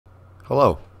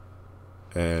Hello,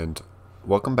 and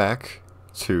welcome back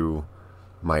to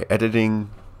my editing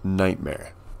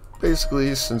nightmare.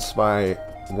 Basically, since my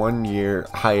 1 year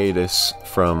hiatus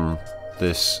from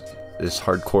this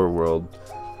hardcore world,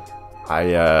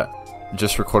 I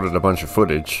just recorded a bunch of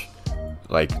footage,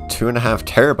 like 2.5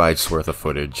 terabytes worth of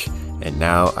footage, and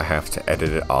now I have to edit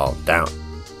it all down.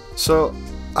 So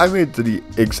I made the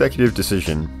executive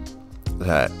decision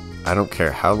that I don't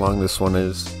care how long this one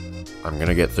is, I'm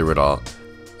gonna get through it all.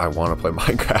 I want to play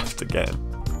Minecraft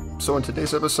again. So in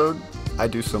today's episode, I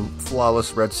do some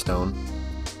flawless redstone,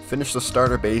 finish the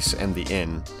starter base and the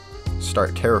inn,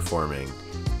 start terraforming,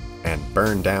 and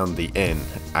burn down the inn.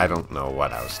 I don't know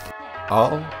what else.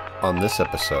 All on this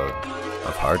episode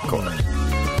of Hardcore.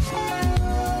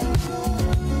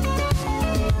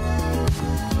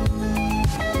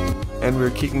 And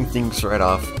we're kicking things right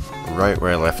off, right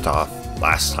where I left off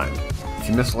last time. If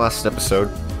you missed the last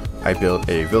episode, I built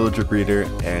a villager breeder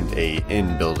and a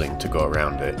inn building to go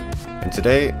around it. And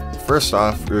today, first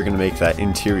off, we're going to make that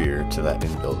interior to that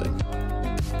inn building.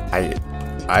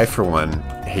 I for one,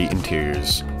 hate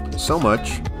interiors so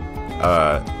much.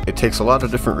 It takes a lot of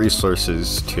different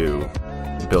resources to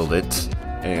build it,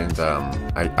 and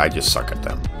I just suck at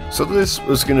them. So this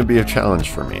was going to be a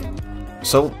challenge for me.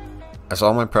 So, as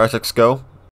all my projects go,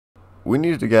 we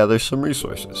needed to gather some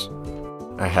resources.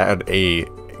 I had a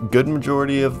good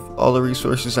majority of all the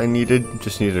resources I needed,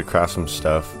 just needed to craft some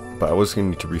stuff, but I was going to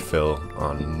need to refill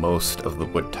on most of the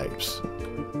wood types.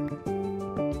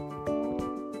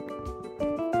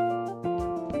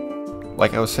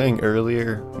 Like I was saying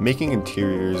earlier, making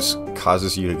interiors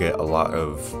causes you to get a lot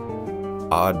of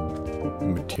odd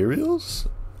materials?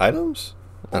 Items?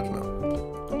 I don't know.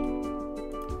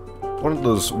 One of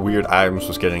those weird items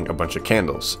was getting a bunch of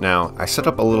candles. Now, I set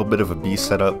up a little bit of a bee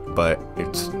setup, but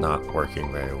it's not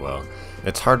working very well.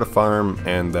 It's hard to farm,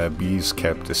 and the bees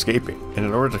kept escaping. And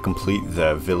in order to complete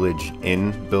the village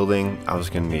inn building, I was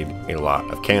going to need a lot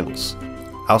of candles.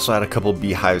 I also had a couple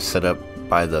beehives set up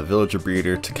by the villager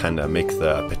breeder to kind of make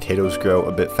the potatoes grow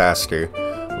a bit faster,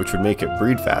 which would make it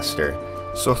breed faster.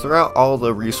 So throughout all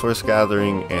the resource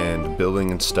gathering and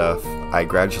building and stuff, I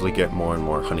gradually get more and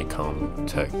more honeycomb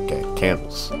to get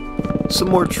candles. Some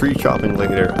more tree chopping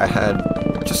later. I had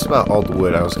just about all the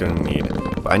wood I was going to need,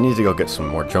 but I need to go get some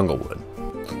more jungle wood.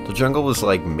 The jungle was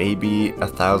like maybe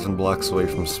 1,000 blocks away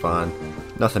from spawn,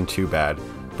 nothing too bad,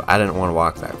 but I didn't want to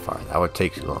walk that far, that would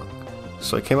take too long.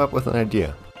 So I came up with an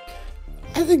idea.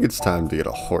 I think it's time to get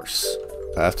a horse.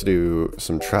 I have to do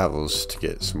some travels to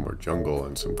get some more jungle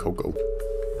and some cocoa.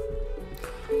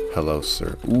 Hello,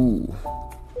 sir. Ooh.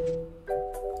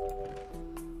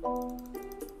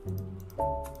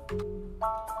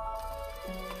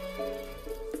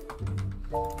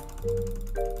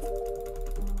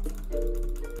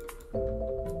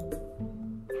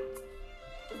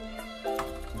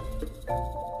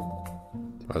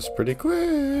 That's pretty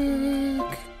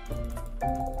quick.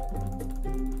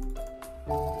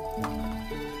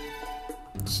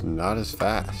 It's not as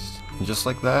fast. And just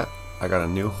like that, I got a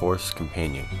new horse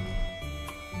companion.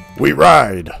 We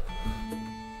ride!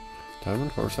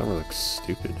 Diamond horse armor looks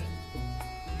stupid.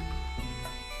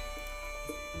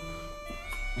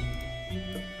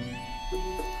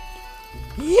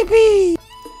 Yippee!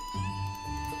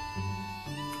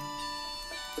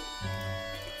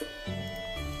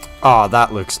 Oh,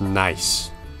 that looks nice.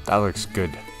 That looks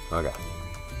good. Okay.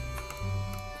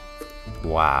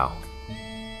 Wow.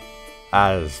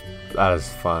 That is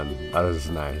fun. That is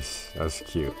nice. That's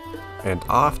cute. And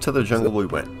off to the jungle we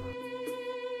went.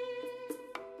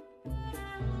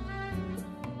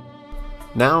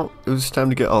 Now, it was time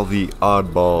to get all the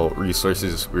oddball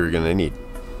resources we were gonna need.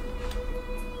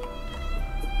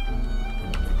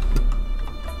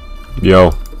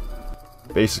 Yo.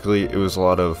 Basically, it was a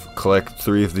lot of collect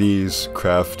 3 of these,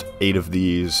 craft 8 of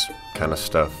these kind of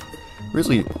stuff.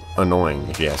 Really annoying,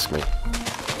 if you ask me.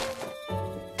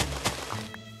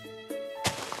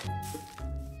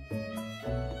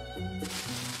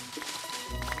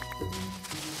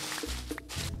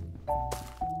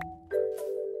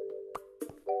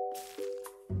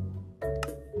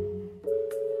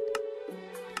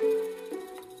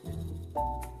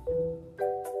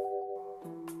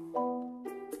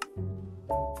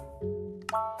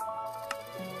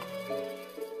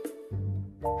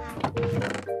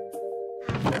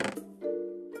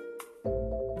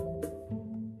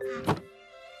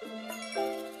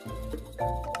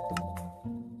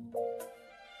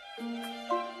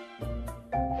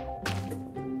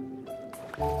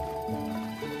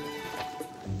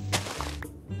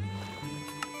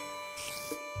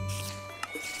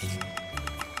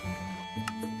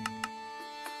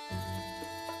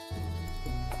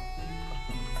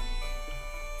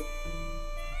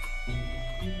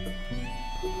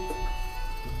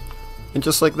 And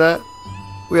just like that,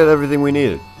 we had everything we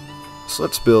needed. So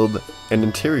let's build an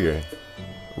interior.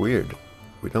 Weird.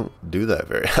 We don't do that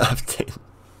very often.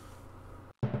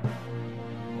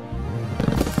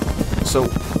 So,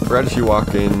 right as you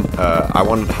walk in, I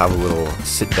wanted to have a little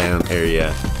sit-down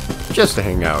area just to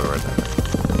hang out or whatever.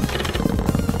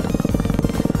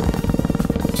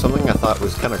 Something I thought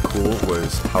was kind of cool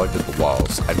was how I did the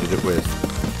walls. I did it with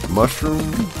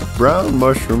brown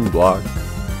mushroom block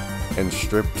and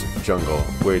stripped jungle,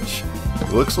 which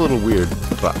looks a little weird,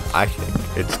 but I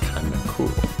think it's kind of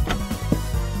cool.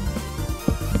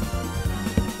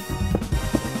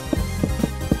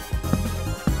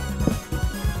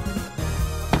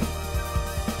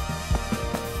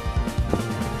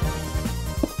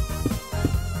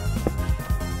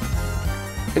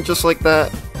 And just like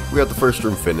that, we got the first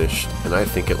room finished, and I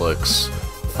think it looks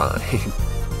fine.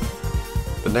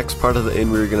 The next part of the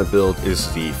inn we were going to build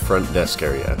is the front desk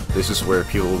area. This is where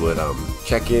people would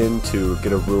check in to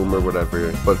get a room or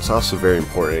whatever, but it's also very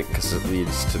important because it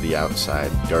leads to the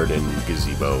outside garden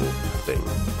gazebo thing.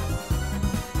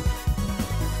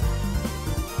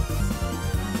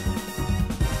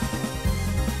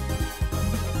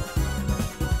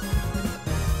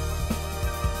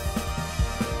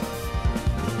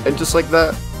 And just like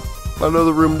that,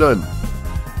 another room done.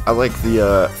 I like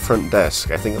the front desk.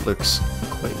 I think it looks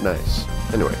quite nice.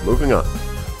 Anyway, moving on.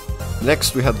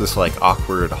 Next we have this like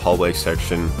awkward hallway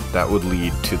section that would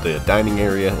lead to the dining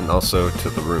area and also to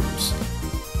the rooms.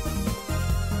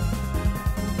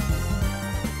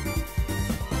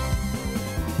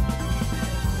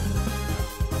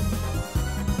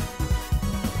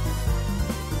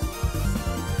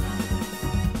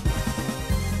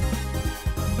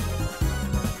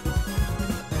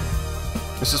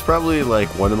 This is probably like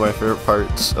one of my favorite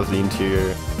parts of the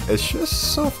interior. It's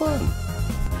just so fun.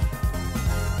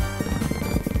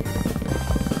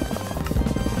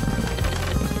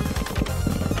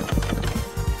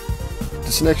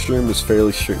 This next room is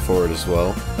fairly straightforward as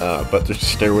well, but there's a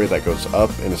stairway that goes up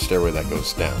and a stairway that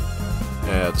goes down.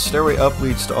 The stairway up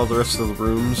leads to all the rest of the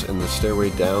rooms, and the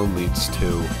stairway down leads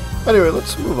to... Anyway,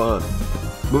 let's move on.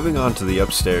 Moving on to the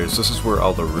upstairs, this is where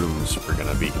all the rooms are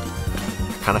gonna be.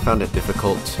 Kind of found it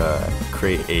difficult to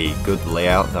create a good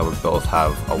layout that would both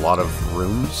have a lot of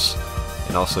rooms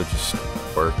and also just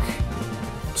work.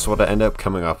 So what I ended up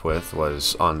coming up with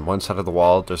was on one side of the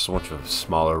wall there's a bunch of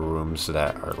smaller rooms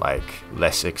that are like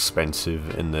less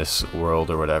expensive in this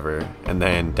world or whatever, and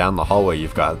then down the hallway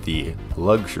you've got the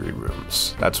luxury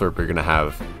rooms. That's where we're gonna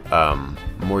have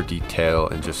more detail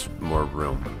and just more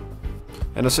room.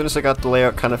 And as soon as I got the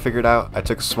layout kind of figured out, I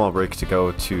took a small break to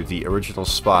go to the original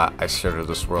spot I started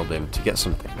this world in to get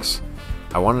some things.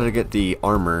 I wanted to get the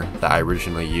armor that I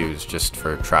originally used just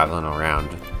for traveling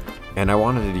around, and I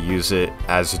wanted to use it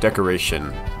as a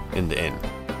decoration in the inn.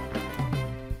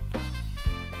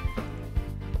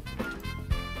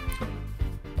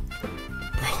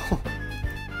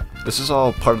 This is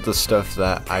all part of the stuff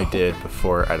that I did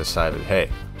before I decided,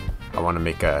 hey, I want to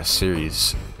make a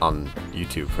series on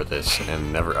YouTube for this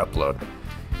and never upload.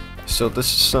 So this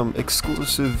is some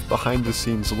exclusive behind the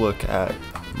scenes look at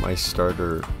my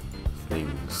starter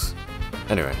things.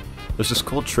 Anyway, there's this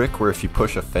cool trick where if you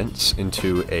push a fence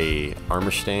into a armor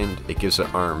stand, it gives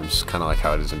it arms, kind of like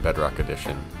how it is in Bedrock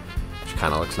Edition, which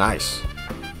kind of looks nice.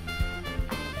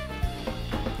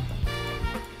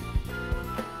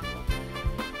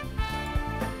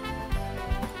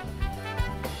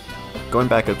 Going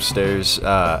back upstairs,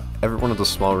 every one of the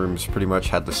small rooms pretty much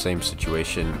had the same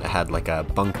situation. It had like a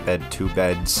bunk bed, 2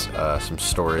 beds, some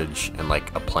storage, and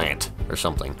like a plant or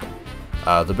something.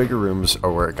 The bigger rooms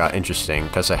are where it got interesting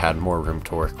because I had more room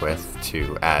to work with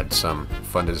to add some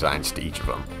fun designs to each of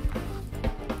them.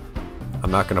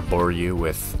 I'm not going to bore you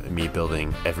with me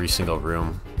building every single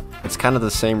room. It's kind of the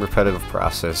same repetitive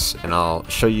process, and I'll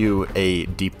show you a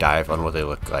deep dive on what they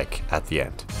look like at the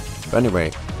end. But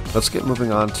anyway, let's get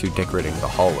moving on to decorating the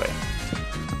hallway.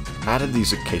 I added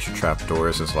these acacia trap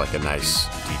doors as like a nice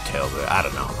detail that, I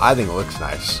don't know, I think it looks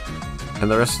nice. And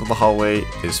the rest of the hallway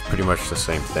is pretty much the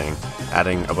same thing,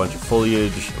 adding a bunch of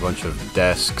foliage, a bunch of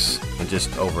desks, and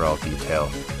just overall detail,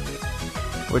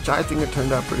 which I think it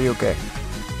turned out pretty okay.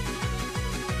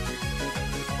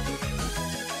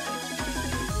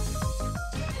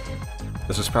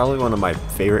 This is probably one of my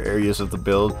favorite areas of the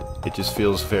build. It just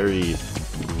feels very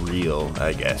real,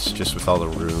 I guess, just with all the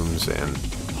rooms and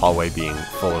hallway being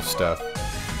full of stuff.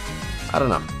 I don't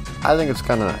know. I think it's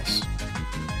kind of nice.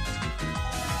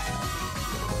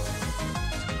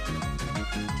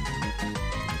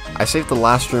 I saved the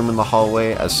last room in the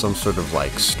hallway as some sort of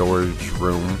like storage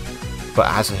room, but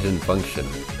it has a hidden function.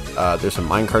 there's a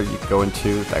minecart you can go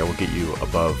into that will get you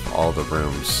above all the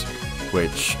rooms,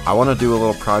 which I want to do a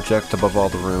little project above all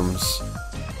the rooms.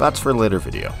 That's for a later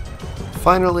video.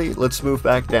 Finally, let's move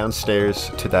back downstairs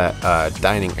to that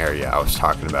dining area I was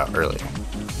talking about earlier.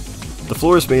 The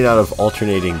floor is made out of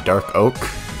alternating dark oak,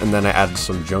 and then I added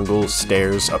some jungle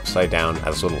stairs upside down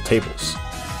as little tables.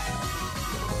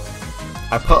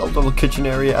 I put a little kitchen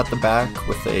area at the back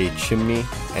with a chimney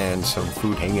and some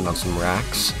food hanging on some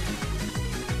racks,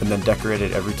 and then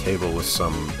decorated every table with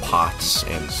some pots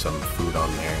and some food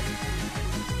on there.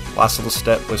 Last little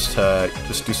step was to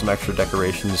just do some extra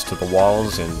decorations to the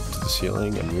walls and to the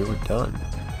ceiling, and we were done.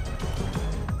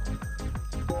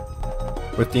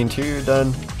 With the interior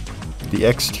done, the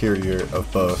exterior of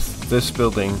both this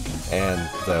building and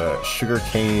the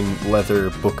sugarcane leather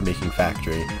bookmaking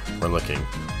factory were looking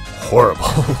horrible.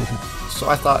 So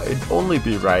I thought it'd only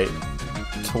be right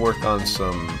to work on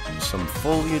some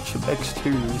foliage of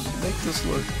exteriors to make this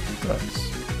look nice.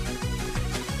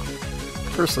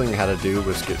 First thing I had to do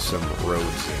was get some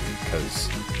roads in, because,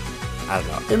 I don't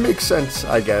know, it makes sense,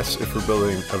 I guess, if we're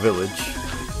building a village.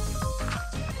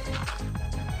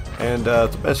 And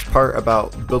the best part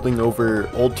about building over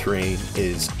old terrain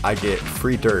is I get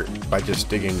free dirt by just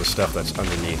digging the stuff that's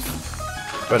underneath.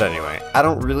 But anyway, I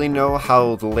don't really know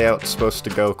how the layout's supposed to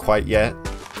go quite yet,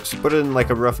 so put in like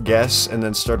a rough guess and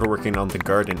then started working on the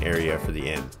garden area for the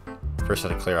inn. First I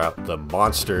had to clear out the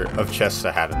monster of chests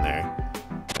I had in there.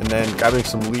 And then grabbing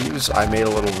some leaves, I made a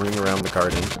little ring around the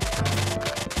garden.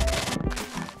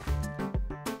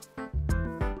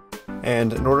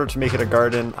 And in order to make it a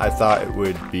garden, I thought it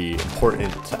would be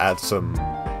important to add some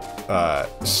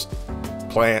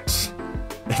plants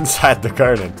inside the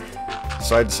garden.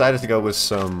 So I decided to go with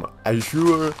some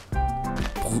azure,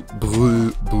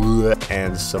 blue,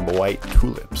 and some white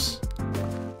tulips.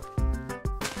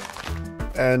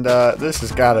 And this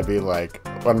has got to be like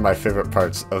one of my favorite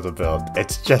parts of the build.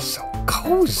 It's just so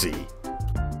cozy.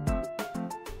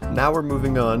 Now we're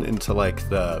moving on into like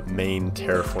the main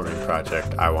terraforming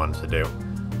project I wanted to do.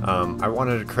 I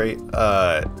wanted to create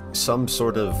some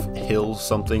sort of hill,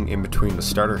 something in between the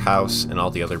starter house and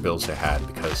all the other builds I had,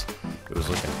 because it was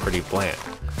looking pretty bland.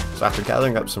 So after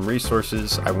gathering up some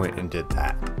resources, I went and did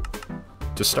that.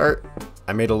 To start,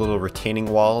 I made a little retaining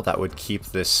wall that would keep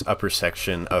this upper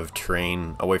section of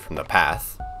terrain away from the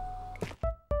path.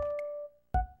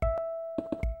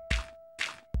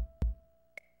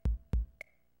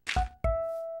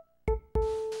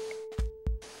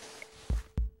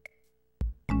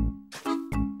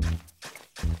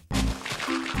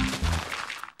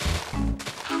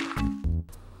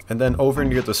 And then over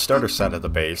near the starter side of the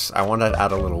base, I wanted to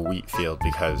add a little wheat field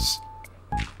because,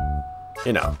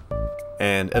 you know,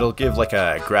 and it'll give like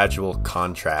a gradual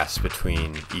contrast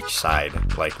between each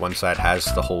side. Like one side has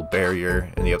the whole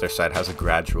barrier and the other side has a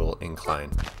gradual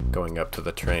incline going up to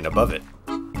the terrain above it.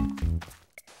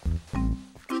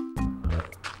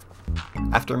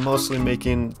 After mostly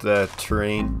making the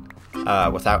terrain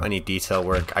without any detail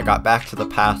work, I got back to the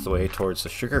pathway towards the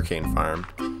sugarcane farm,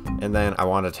 and then I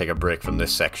wanted to take a break from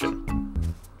this section.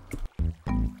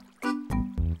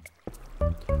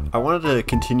 I wanted to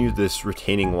continue this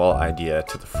retaining wall idea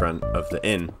to the front of the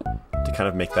inn to kind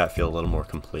of make that feel a little more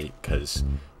complete, because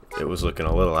it was looking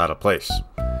a little out of place.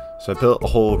 So I built a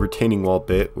whole retaining wall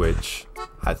bit, which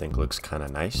I think looks kind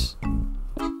of nice.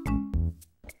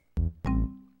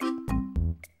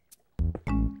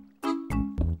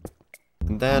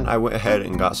 And then I went ahead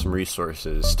and got some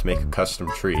resources to make a custom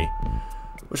tree,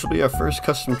 which will be our first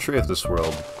custom tree of this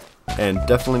world, and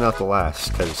definitely not the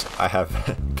last, because I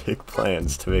have big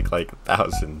plans to make like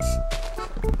thousands.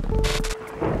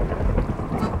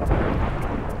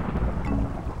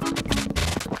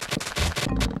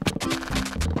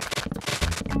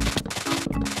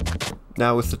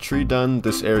 Now with the tree done,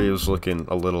 this area was looking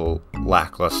a little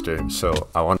lackluster, so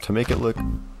I want to make it look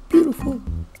beautiful.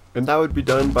 And that would be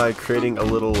done by creating a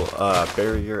little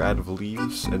barrier out of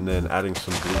leaves and then adding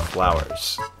some blue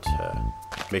flowers to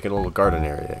make it a little garden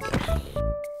area again.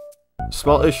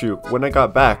 Small issue, when I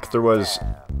got back, there was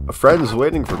friends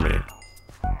waiting for me.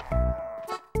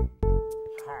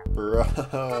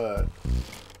 Bruh.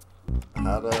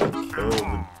 How to kill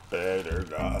the better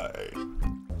guy.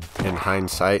 In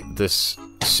hindsight, this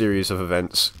series of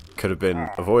events could have been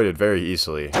avoided very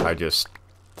easily. I just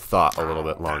thought a little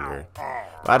bit longer.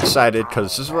 I decided,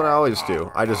 because this is what I always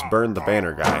do, I just burned the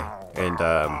banner guy, and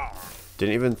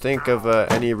didn't even think of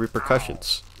any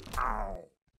repercussions.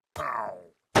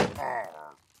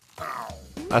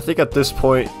 I think at this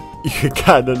point, you can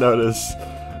kind of notice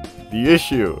the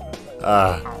issue.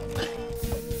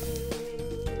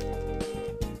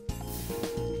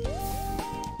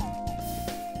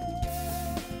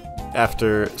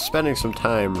 after spending some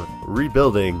time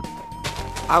rebuilding,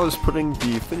 I was putting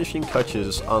the finishing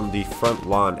touches on the front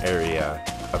lawn area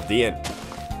of the inn.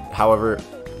 However,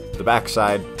 the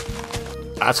backside,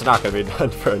 that's not going to be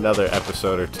done for another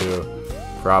episode or two,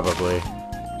 probably.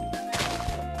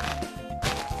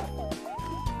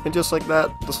 And just like that,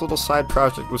 this little side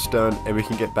project was done, and we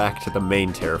can get back to the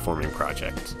main terraforming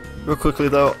project. Real quickly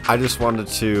though, I just wanted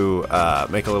to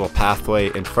make a little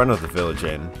pathway in front of the village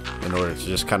inn in order to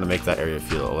just kind of make that area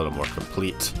feel a little more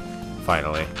complete,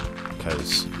 finally.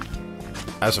 Because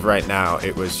as of right now,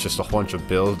 it was just a bunch of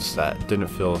builds that didn't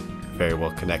feel very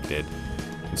well connected.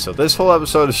 And so this whole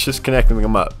episode is just connecting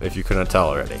them up, if you couldn't tell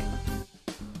already.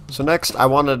 So next, I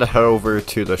wanted to head over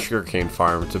to the sugarcane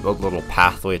farm to build a little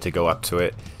pathway to go up to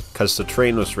it, because the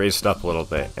terrain was raised up a little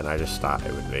bit, and I just thought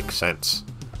it would make sense.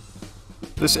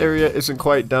 This area isn't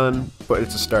quite done, but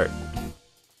it's a start.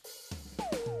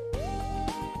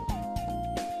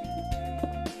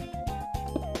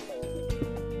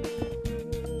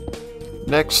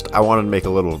 Next, I wanted to make a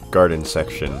little garden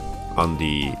section on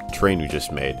the terrain we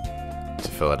just made to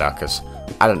fill it out, because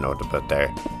I didn't know what to put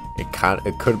there. It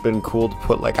could have been cool to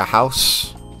put like a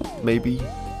house, maybe.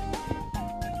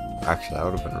 Actually, that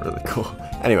would have been really cool.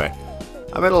 Anyway,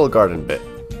 I made a little garden bit.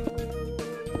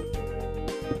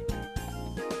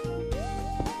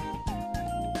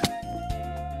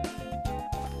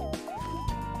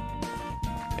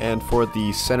 And for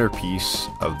the centerpiece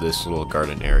of this little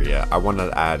garden area, I wanted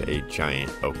to add a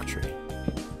giant oak tree.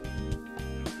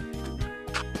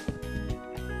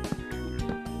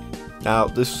 Now,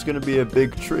 this is going to be a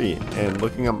big tree, and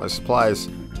looking at my supplies,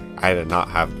 I did not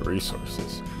have the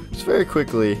resources. So very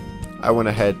quickly, I went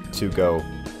ahead to go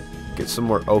get some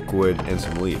more oak wood and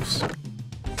some leaves.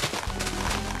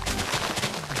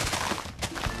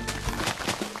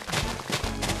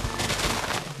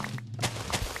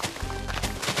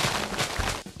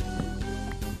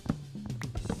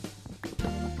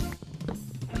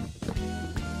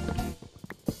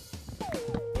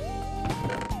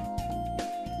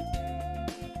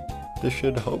 This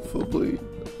should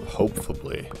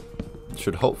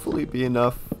hopefully be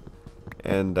enough,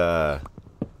 and I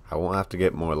won't have to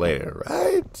get more later,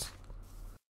 right?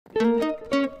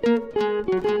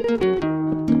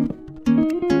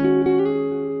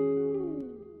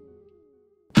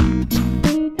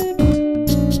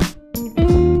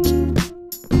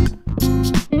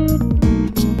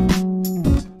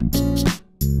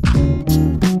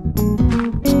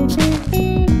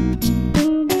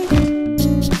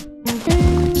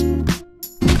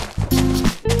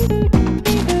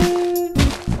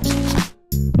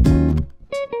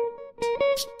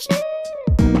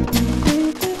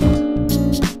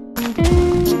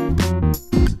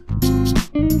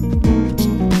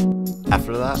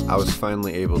 After that, I was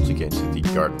finally able to get to the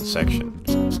garden section.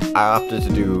 I opted to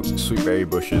do sweet berry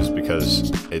bushes because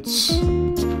it's,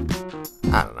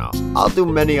 I don't know. I'll do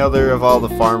many other of all the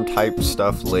farm type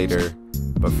stuff later,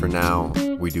 but for now,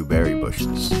 we do berry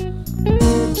bushes.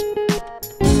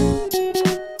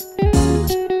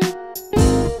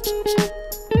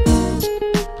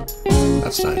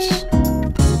 That's nice.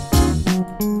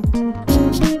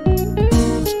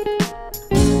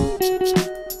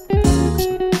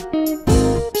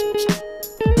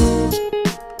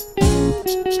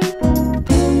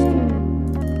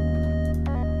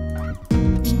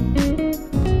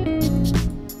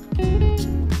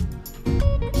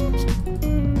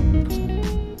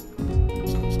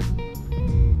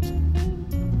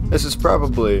 This is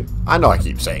probably, I know I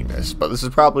keep saying this, but this is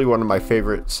probably one of my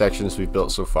favorite sections we've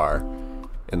built so far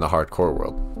in the hardcore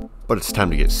world. But it's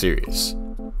time to get serious.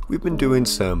 We've been doing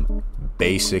some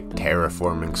basic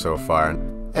terraforming so far,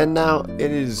 and now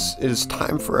it is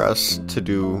time for us to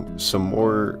do some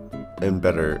more and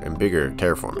better and bigger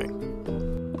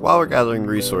terraforming. While we're gathering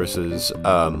resources,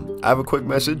 I have a quick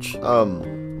message.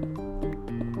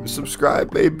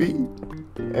 Subscribe, baby,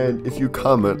 and if you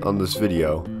comment on this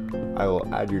video, I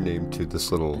will add your name to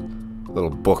this little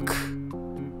book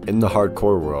in the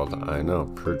hardcore world. I know,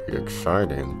 pretty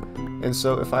exciting. And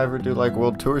so if I ever do like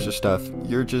world tours or stuff,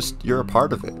 you're a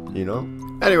part of it, you know?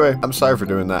 Anyway, I'm sorry for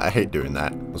doing that. I hate doing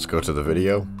that. Let's go to the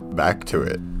video. Back to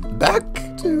it.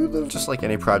 Just like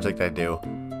any project I do,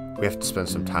 we have to spend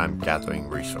some time gathering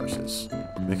resources.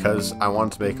 Because I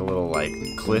wanted to make a little like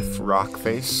cliff rock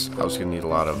face, I was gonna need a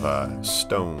lot of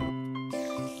stone.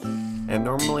 And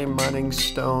normally mining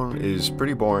stone is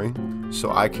pretty boring,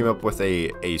 so I came up with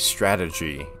a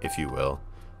strategy, if you will,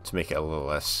 to make it a little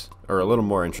less, or a little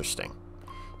more interesting.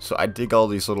 So I dig all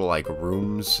these little like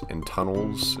rooms and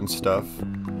tunnels and stuff.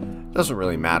 Doesn't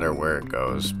really matter where it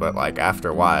goes, but like after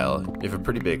a while, you have a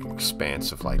pretty big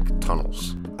expanse of like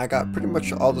tunnels. I got pretty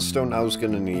much all the stone I was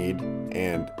gonna need,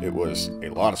 and it was a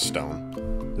lot of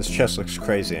stone. This chest looks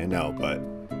crazy, I know, but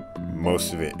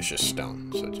most of it is just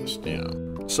stone, so just, you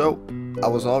know. So, I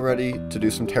was all ready to do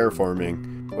some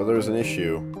terraforming, but there was an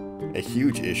issue, a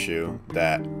huge issue,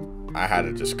 that I had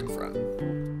to just confront.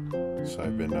 So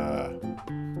I've been,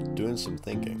 doing some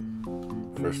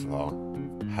thinking. First of all,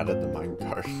 how did the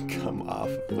minecart come off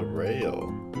the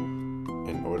rail?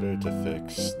 In order to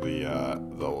fix the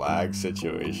lag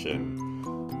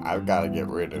situation, I've got to get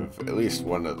rid of at least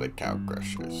one of the cow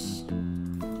crushers.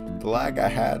 The lag I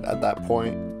had at that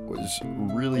point was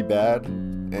really bad,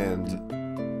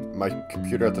 and my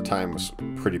computer at the time was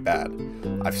pretty bad.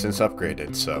 I've since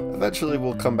upgraded, so eventually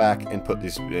we'll come back and put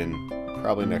these in,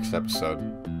 probably next episode.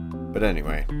 But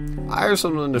anyway, I have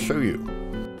something to show you.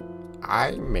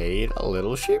 I made a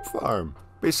little sheep farm.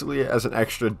 Basically, as an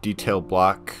extra detail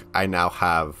block, I now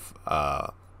have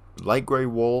light gray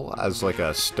wool as like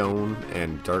a stone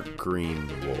and dark green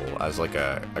wool as like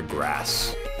a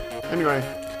grass. Anyway,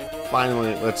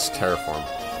 finally, let's terraform.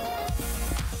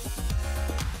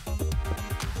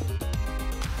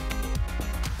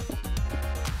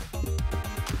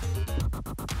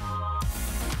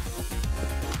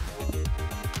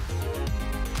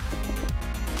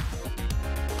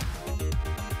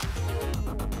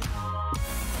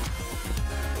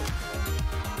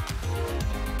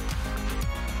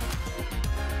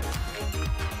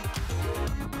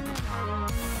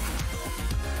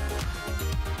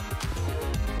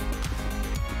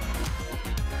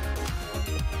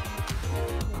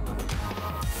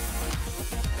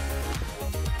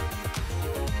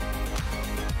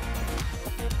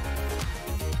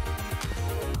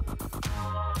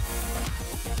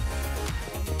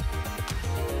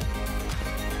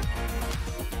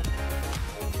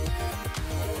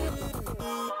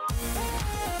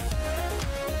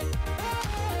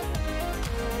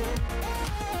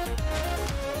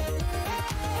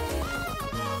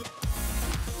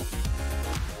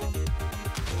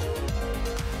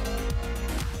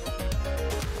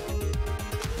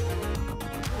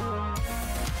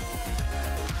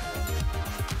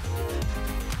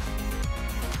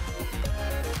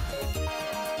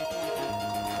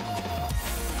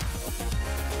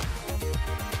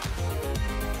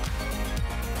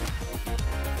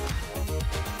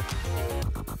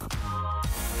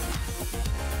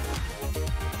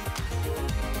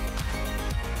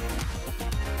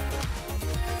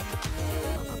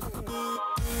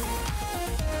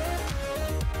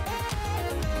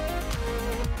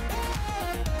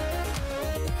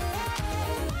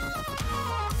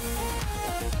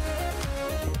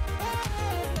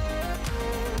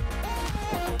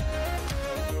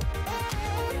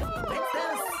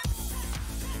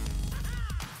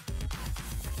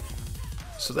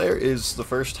 So there is the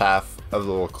first half of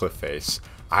the little cliff face.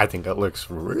 I think that looks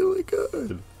really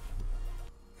good.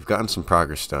 We've gotten some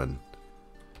progress done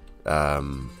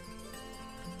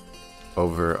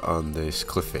over on this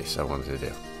cliff face I wanted to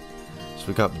do. So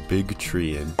we got big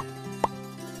tree in.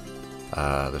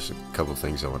 There's a couple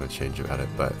things I want to change about it,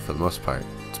 but for the most part,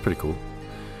 it's pretty cool.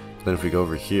 Then if we go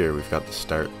over here, we've got the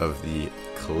start of the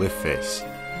cliff face,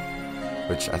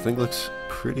 which I think looks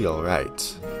pretty alright.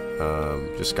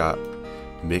 Just got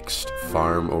mixed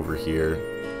farm over here,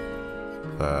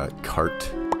 cart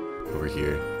over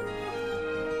here,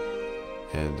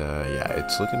 and yeah,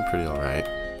 it's looking pretty alright.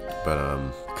 But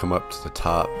come up to the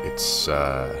top, it's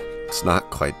not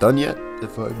quite done yet,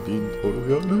 if I'm being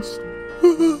totally honest.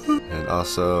 And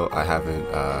also, I haven't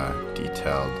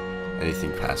detailed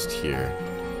anything past here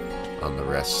on the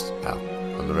rest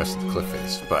of the cliff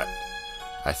face, but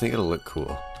I think it'll look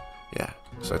cool. Yeah,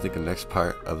 so I think the next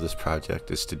part of this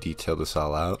project is to detail this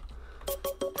all out.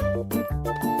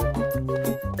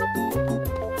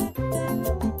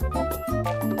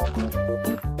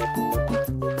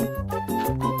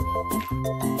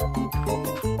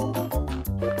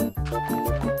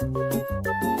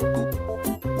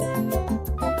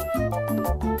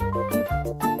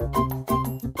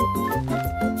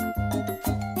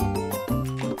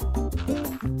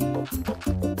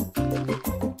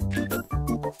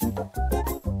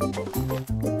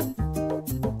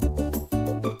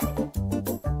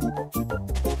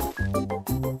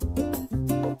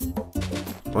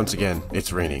 Once again,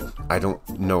 it's raining. I don't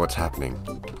know what's happening.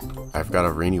 I've got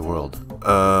a rainy world.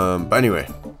 But anyway,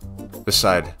 this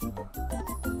side's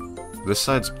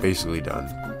basically done.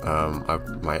 I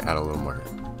might add a little more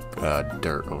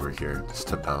dirt over here just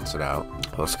to balance it out.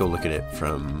 Let's go look at it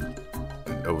from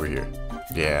over here.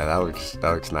 Yeah, that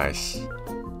looks nice.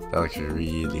 That looks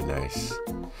really nice.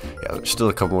 Yeah, there's still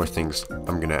a couple more things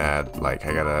I'm gonna add. Like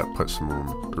I gotta put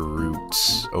some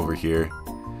roots over here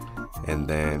and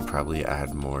then probably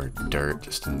add more dirt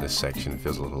just in this section. It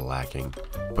feels a little lacking,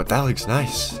 but that looks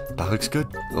nice. That looks good.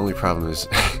 The only problem is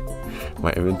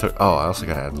my inventory. Oh, I also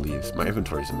gotta add leaves. My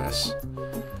inventory's a mess.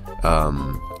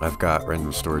 I've got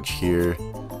random storage here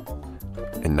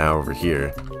and now over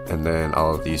here, and then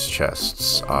all of these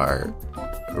chests are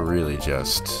really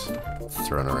just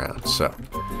thrown around. So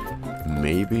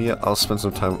maybe I'll spend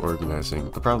some time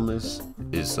organizing. The problem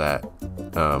is that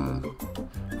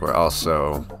we're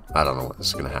also, I don't know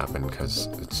what's gonna happen because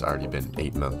it's already been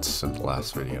 8 months since the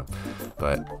last video,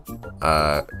 but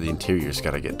the interior's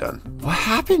gotta get done. What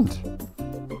happened?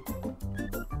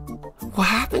 What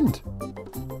happened?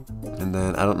 And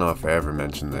then I don't know if I ever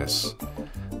mentioned this,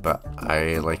 but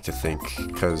I like to think,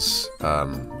 because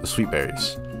the sweet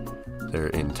berries, they're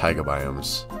in taiga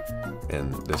biomes,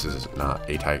 and this is not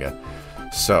a taiga,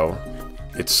 so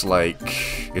it's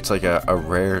like a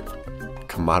rare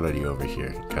commodity over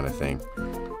here kind of thing.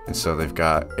 And so they've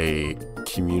got a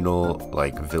communal,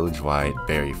 like, village-wide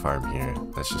berry farm here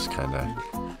that's just kind of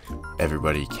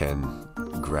everybody can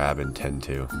grab and tend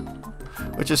to,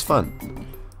 which is fun.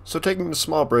 So taking a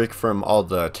small break from all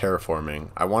the terraforming,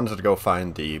 I wanted to go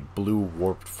find the blue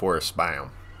warped forest biome.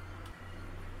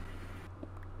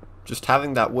 Just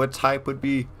having that wood type would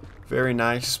be very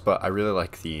nice, but I really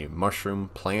like the mushroom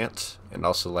plant and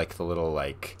also like the little,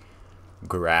 like,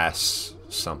 grass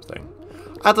something.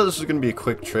 I thought this was going to be a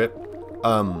quick trip.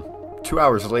 2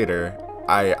 hours later,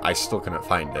 I still couldn't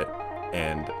find it,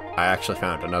 and I actually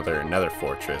found another nether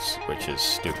fortress, which is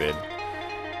stupid.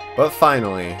 But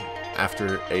finally,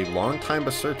 after a long time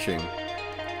of searching,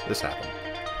 this happened.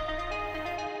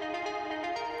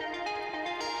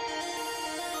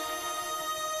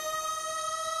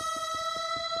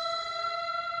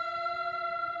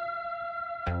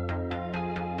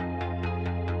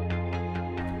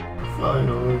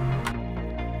 Finally.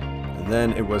 And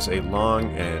then it was a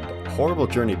long and horrible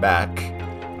journey back.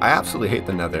 I absolutely hate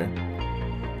the nether,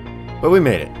 but we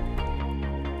made it.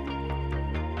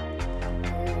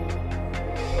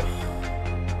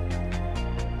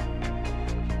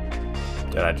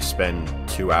 Did I just spend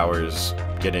 2 hours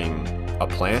getting a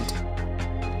plant?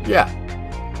 Yeah.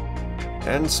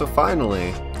 And so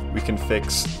finally, we can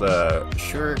fix the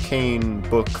sugarcane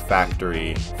book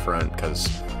factory front, because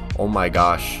oh my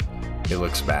gosh, it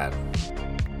looks bad.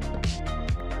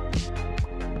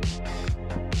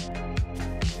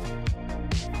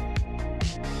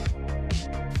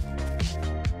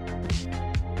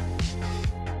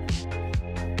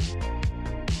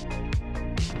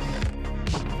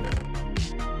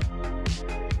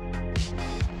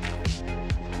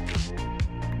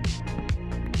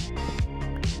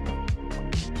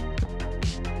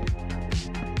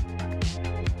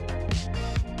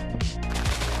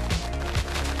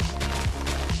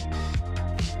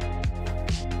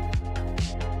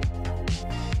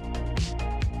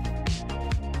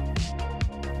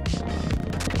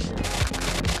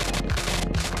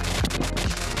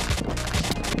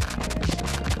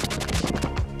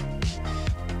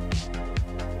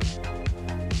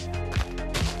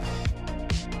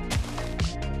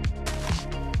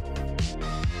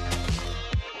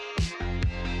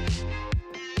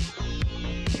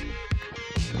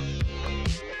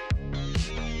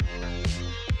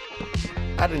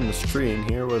 Adding this tree in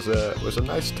here was a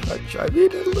nice touch. I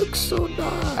mean, it looks so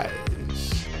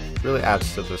nice. Really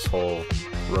adds to this whole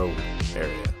road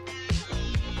area.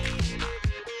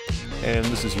 And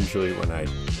this is usually when I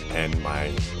end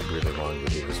my really long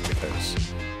videos, because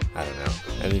I don't know,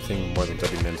 anything more than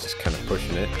 30 minutes is kind of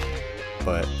pushing it.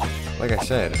 But like I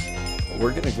said,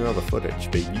 we're gonna grow the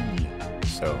footage, baby.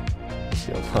 So let's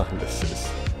see how long this is.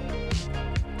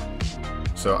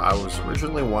 So I was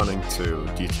originally wanting to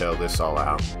detail this all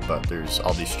out, but there's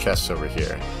all these chests over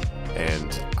here,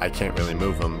 and I can't really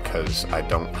move them because I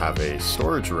don't have a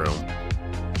storage room.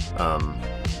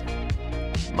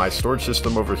 My storage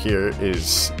system over here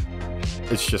it's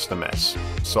just a mess.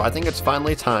 So I think it's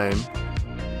finally time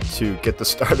to get the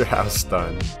starter house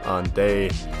done on day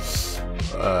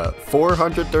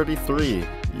 433.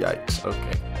 Yikes,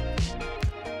 okay.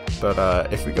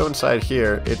 But if we go inside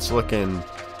here, it's looking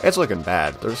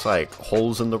bad. There's like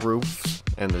holes in the roof,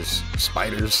 and there's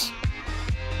spiders.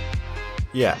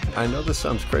 Yeah, I know this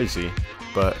sounds crazy,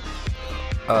 but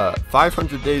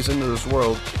 500 days into this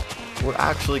world, we're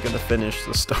actually gonna finish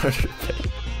the starter base.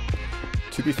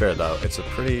 To be fair though, it's a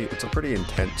pretty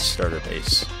intense starter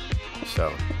base.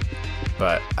 So,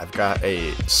 but I've got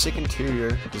a sick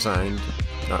interior designed.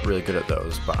 Not really good at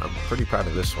those, but I'm pretty proud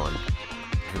of this one.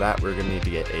 For that, we're going to need to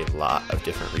get a lot of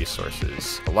different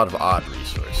resources, a lot of odd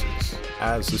resources.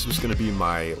 As this was going to be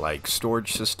my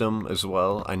storage system as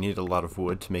well, I needed a lot of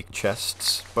wood to make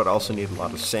chests, but also need a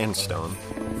lot of sandstone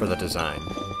for the design.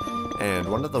 And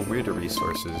one of the weirder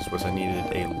resources was I needed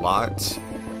a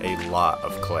lot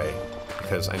of clay,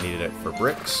 because I needed it for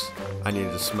bricks, I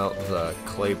needed to smelt the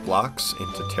clay blocks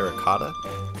into terracotta,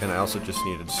 and I also just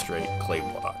needed straight clay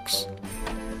blocks.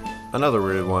 Another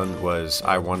weird one was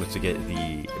I wanted to get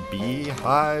the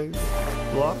beehive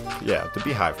block? Yeah, the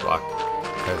beehive block,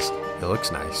 because it looks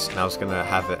nice, and I was going to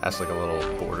have it as like a little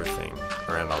border thing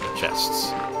around all the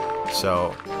chests.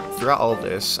 So, throughout all of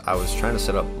this, I was trying to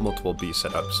set up multiple bee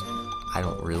setups. I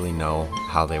don't really know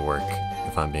how they work,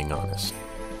 if I'm being honest.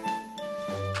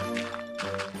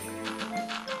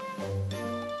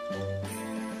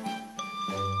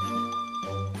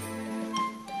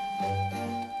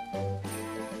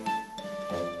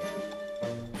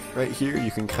 Right here you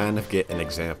can kind of get an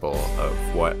example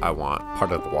of what I want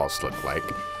part of the walls to look like.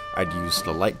 I'd use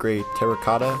the light gray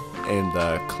terracotta and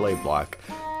the clay block.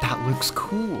 That looks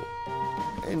cool,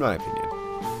 in my opinion.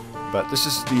 But this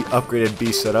is the upgraded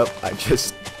bee setup. I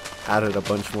just added a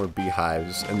bunch more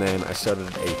beehives, and then I started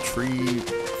a tree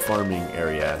farming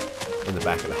area in the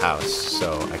back of the house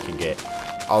so I can get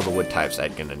all the wood types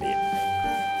I'm gonna need.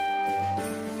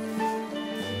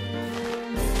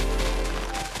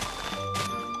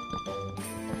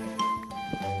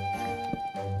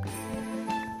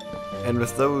 And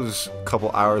with those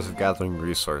couple hours of gathering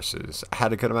resources, I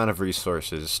had a good amount of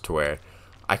resources to where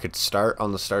I could start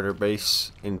on the starter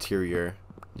base interior,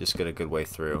 just get a good way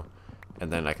through, and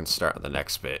then I can start on the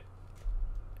next bit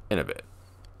in a bit.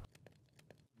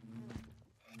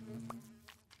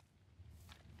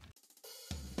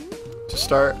 To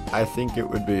start, I think it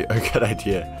would be a good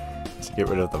idea to get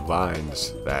rid of the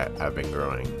vines that have been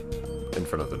growing in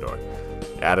front of the door.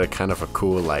 It added kind of a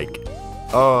cool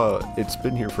oh, it's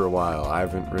been here for a while. I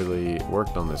haven't really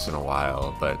worked on this in a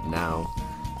while, but now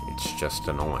it's just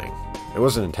annoying. It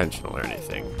wasn't intentional or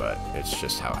anything, but it's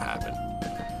just how it happened.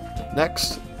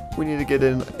 Next, we need to get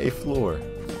in a floor.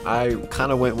 I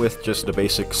kind of went with just a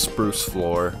basic spruce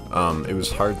floor. It was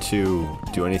hard to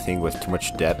do anything with too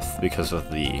much depth because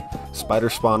of the spider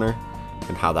spawner,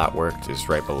 and how that worked is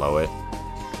right below it.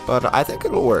 But I think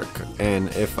it'll work, and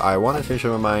if I want to change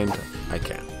my mind, I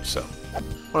can, so.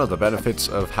 One of the benefits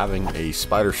of having a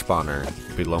spider spawner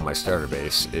below my starter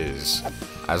base is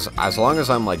as long as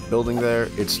I'm building there,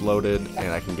 it's loaded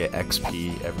and I can get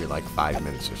XP every 5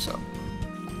 minutes or so.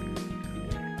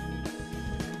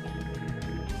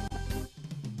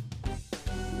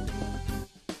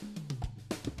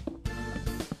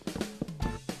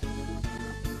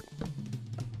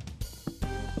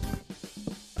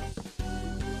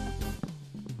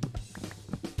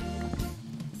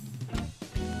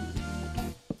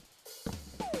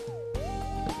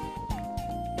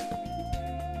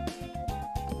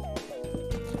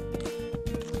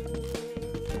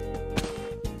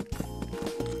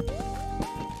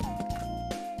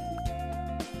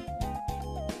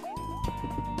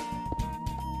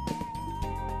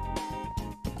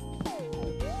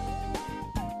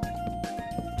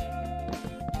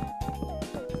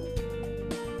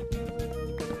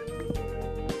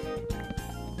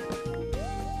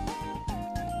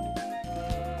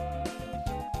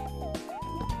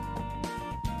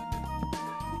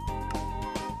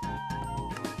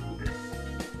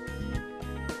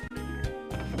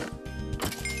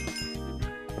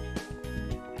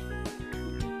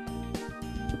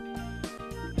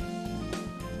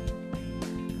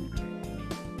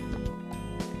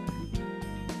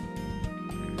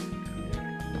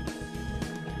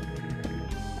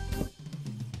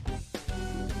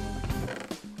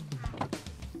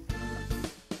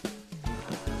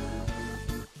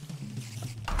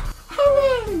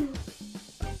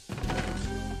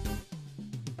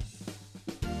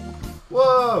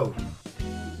 Whoa!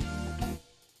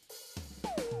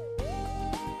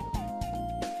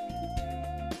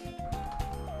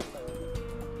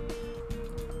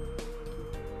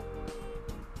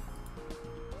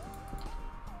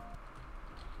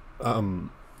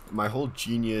 My whole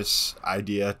genius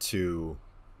idea to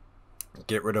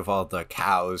get rid of all the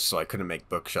cows so I couldn't make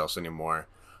bookshelves anymore.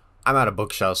 I'm out of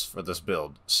bookshelves for this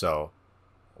build, so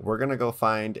we're gonna go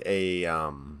find a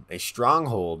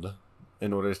stronghold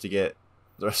in order to get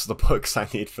the rest of the books I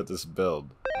need for this build.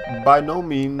 By no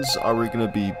means are we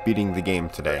gonna be beating the game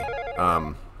today.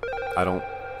 I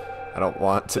don't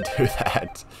want to do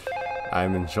that.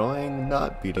 I'm enjoying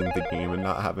not beating the game and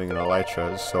not having an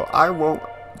elytra, so I won't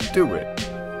do it.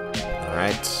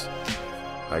 Alright,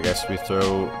 I guess we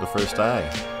throw the first eye.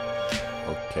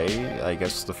 Okay, I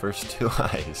guess the first two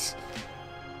eyes.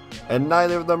 And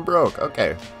neither of them broke.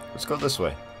 Okay, let's go this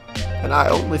way. And I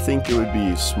only think it would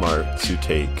be smart to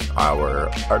take our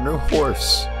new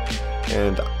horse.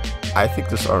 And I think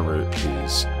this armor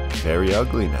is very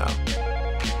ugly now.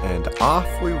 And off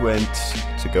we went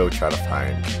to go try to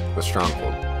find the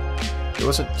stronghold. It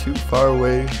wasn't too far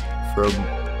away from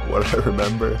what I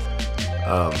remember.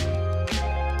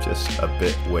 Just a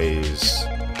bit ways.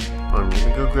 I'm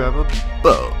gonna go grab a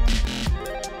bow.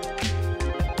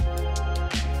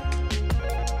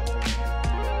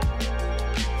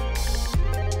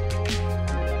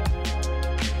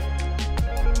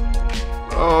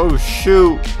 Oh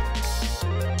shoot!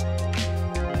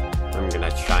 I'm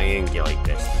gonna triangulate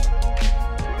this.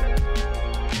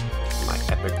 My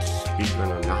epic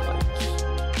speedrunner knowledge.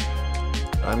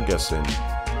 I'm guessing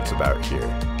it's about here.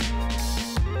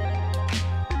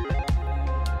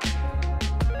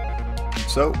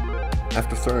 So,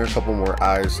 after throwing a couple more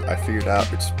eyes, I figured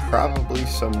out it's probably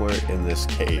somewhere in this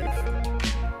cave.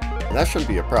 And that shouldn't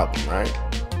be a problem, right?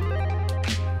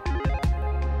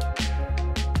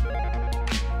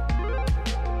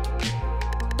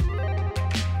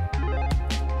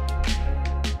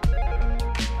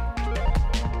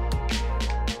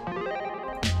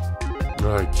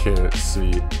 I can't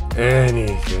see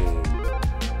anything.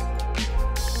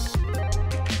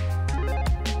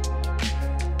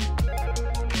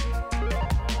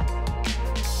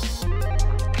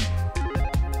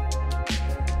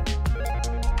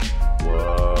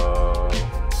 Whoa.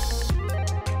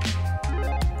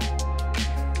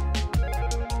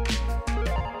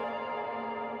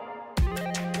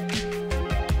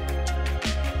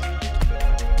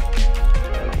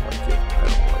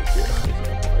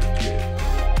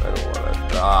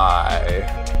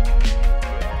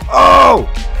 Oh!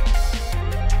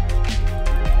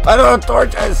 I don't have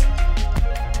torches!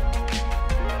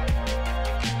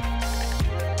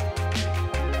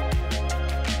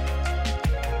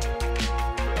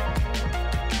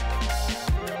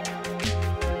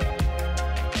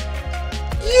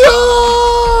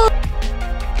 Yeah!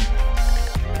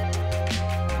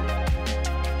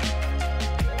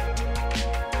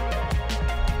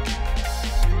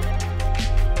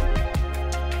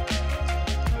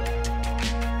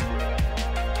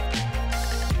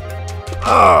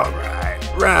 Alright,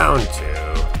 round 2.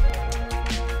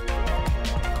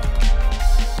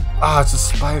 Ah, it's a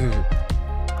spider.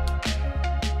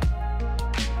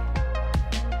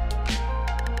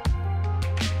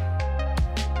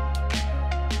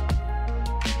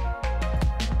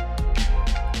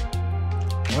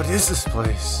 What is this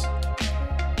place?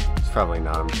 It's probably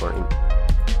not important.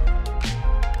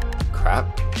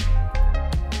 Crap.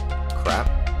 Crap.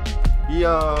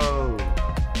 Yo!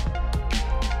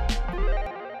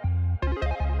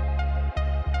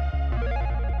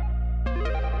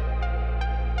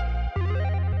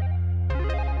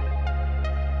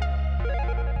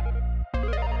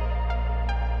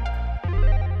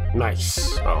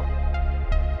 Nice. Oh.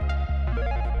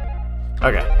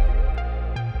 Okay.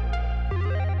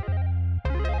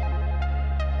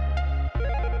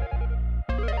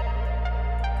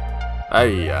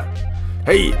 Hey,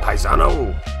 hey,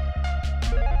 paisano!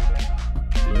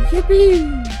 Yippee!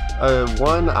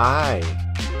 One eye.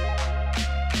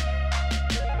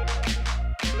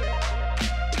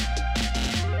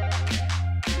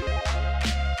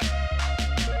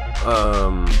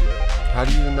 How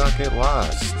do you not get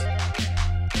lost?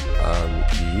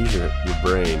 You use your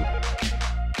brain.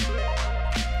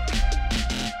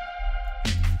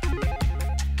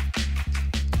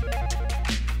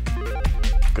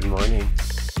 Good morning.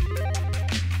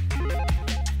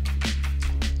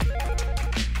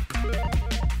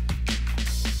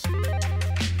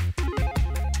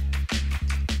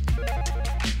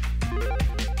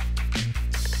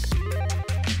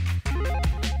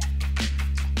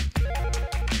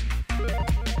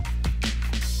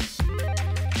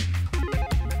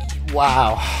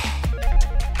 Wow.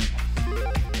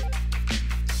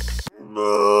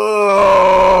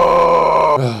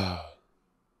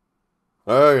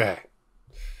 Okay.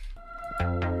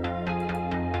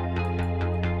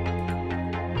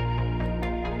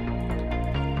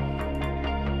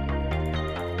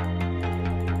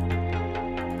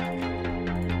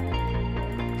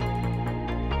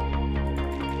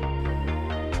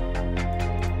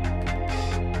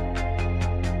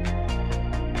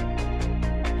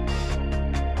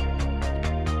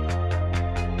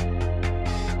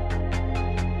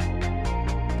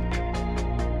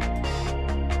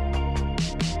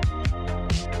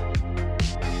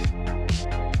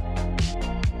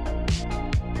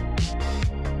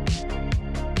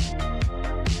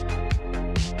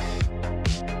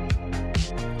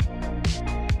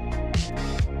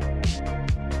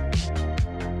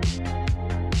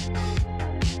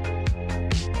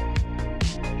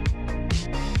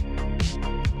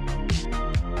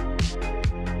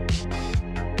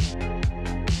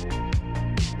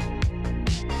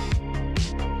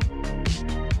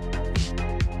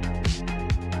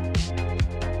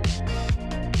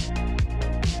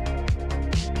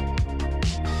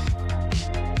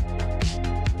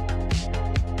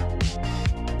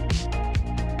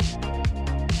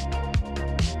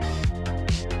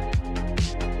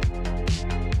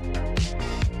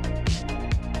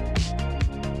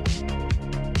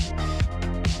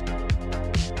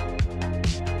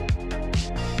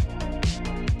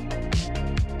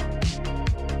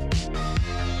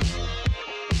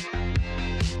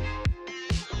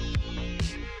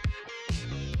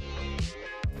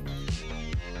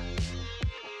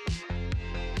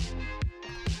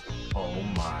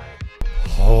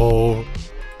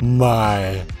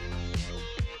 my.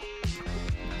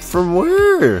 From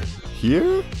where?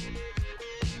 Here?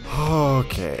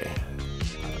 Okay.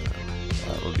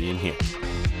 That will be in here.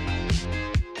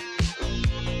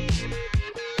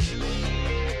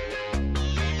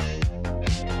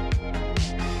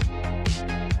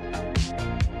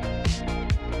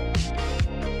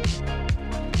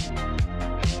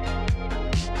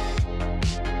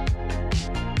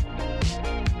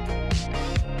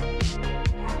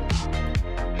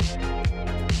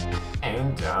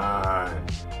 And done.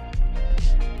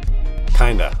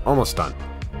 Kinda. Almost done.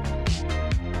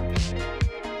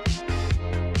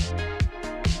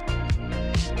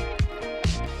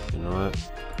 You know what?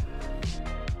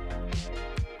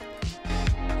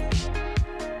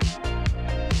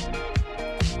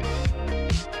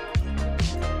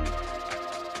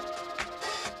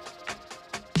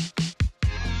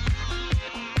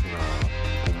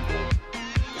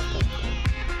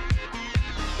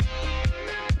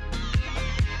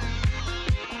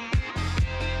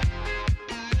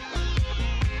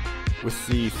 With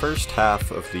the first half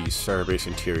of the Starbase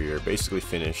interior basically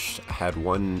finished, I had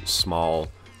one small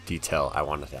detail I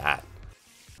wanted to add.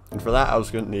 And for that I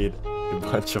was going to need a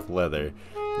bunch of leather,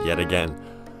 yet again.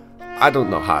 I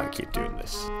don't know how I keep doing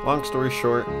this. Long story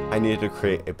short, I needed to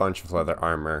create a bunch of leather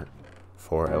armor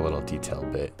for a little detail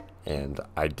bit, and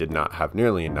I did not have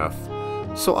nearly enough,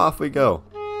 so off we go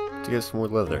to get some more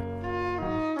leather.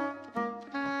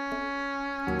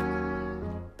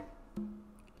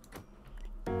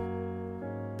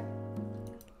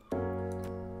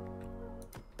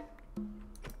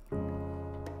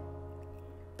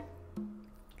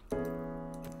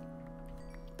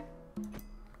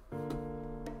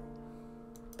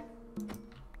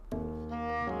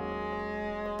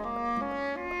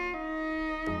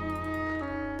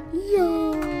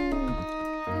 Yo!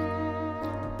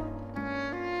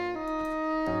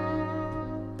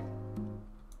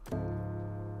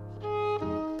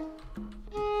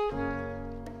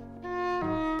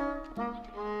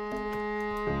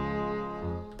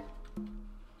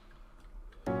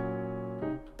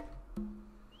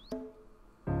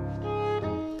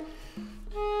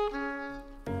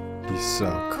 He's so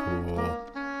cool.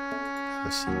 Have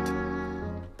a seat.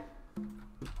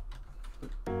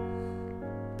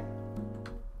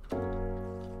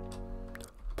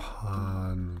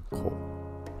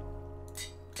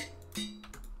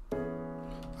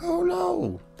 Oh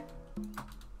no!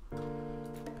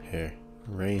 Here,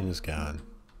 rain is gone.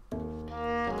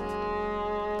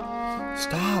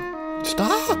 Stop!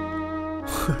 Stop!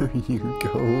 Where are you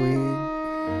going?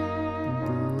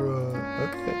 Bruh.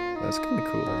 Okay, that's kind of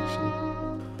cool actually.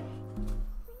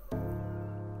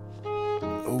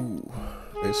 Oh,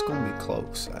 it's gonna be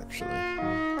close actually.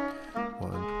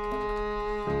 One.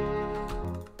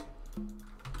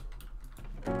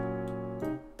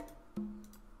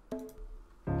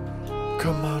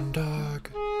 Come on, dog.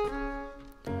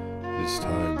 This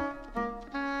time.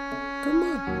 Come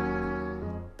on.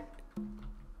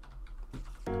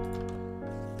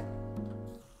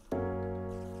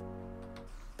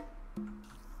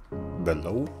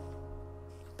 Below?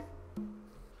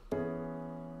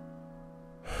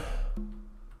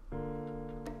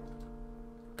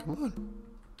 Come on.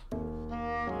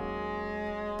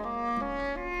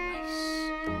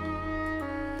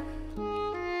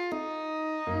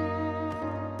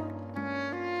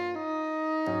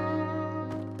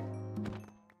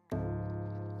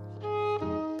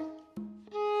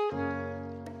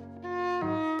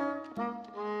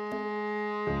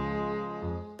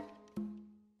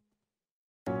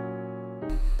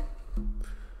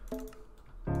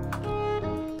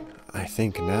 I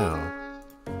think now.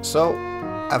 So,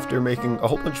 after making a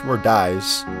whole bunch more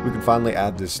dyes, we can finally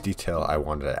add this detail I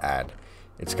wanted to add.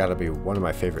 It's gotta be one of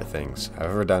my favorite things I've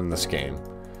ever done in this game.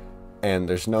 And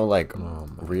there's no like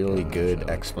really good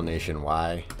explanation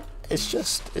why. It's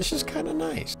just kinda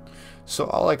nice. So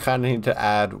all I kinda need to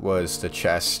add was the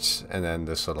chests and then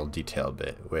this little detail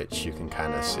bit, which you can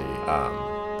kinda see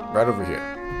right over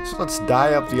here. So let's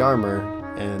dye up the armor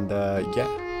and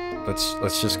yeah.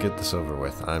 Let's just get this over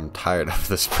with. I'm tired of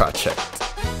this project.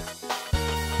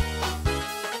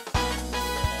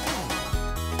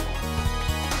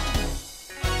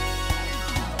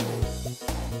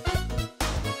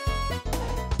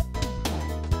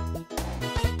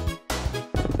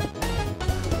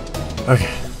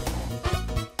 Okay.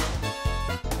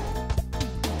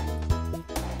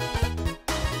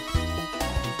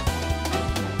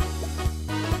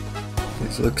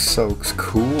 This looks so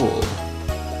cool.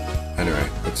 Anyway,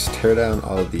 let's tear down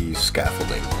all of the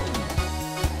scaffolding.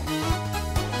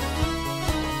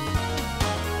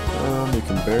 You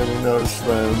can barely notice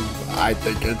them. I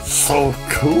think it's so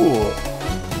cool.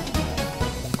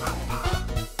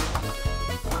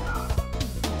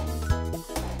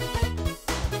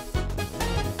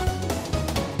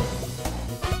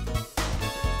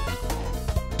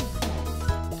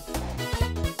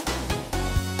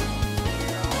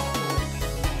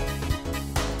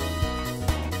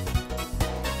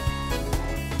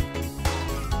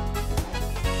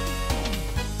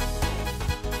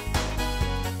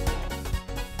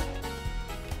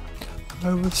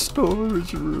 I have a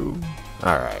storage room.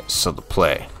 Alright, so the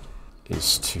play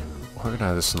is to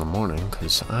organize this in the morning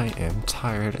because I am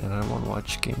tired and I want to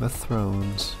watch Game of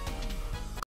Thrones.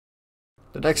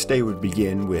 The next day would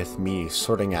begin with me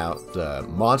sorting out the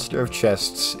monster of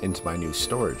chests into my new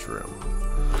storage room.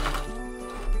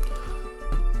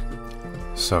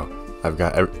 So, I've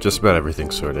got just about everything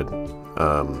sorted.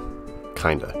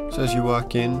 Kinda. So as you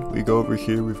walk in, we go over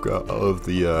here, we've got all of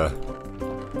the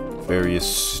various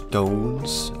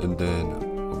stones, and then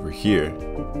over here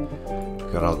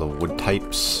we got all the wood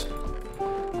types,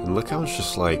 and look how much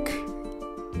just like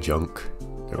junk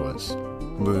there was.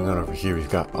 Moving on over here, we've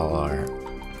got all our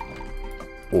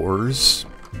ores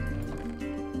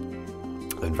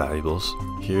and valuables.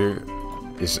 Here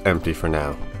is empty for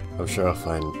now. I'm sure I'll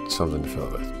find something to fill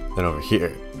it with. Then over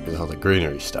here is all the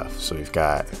greenery stuff. So we've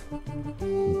got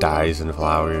dyes and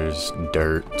flowers,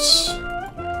 dirts.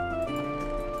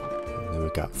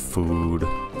 We've got food,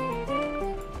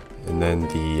 and then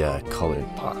the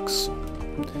colored box.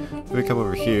 If we come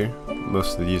over here,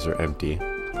 most of these are empty,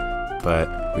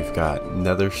 but we've got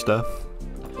nether stuff,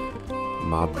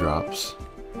 mob drops,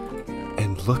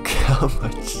 and look how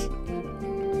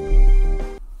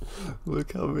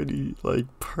many like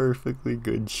perfectly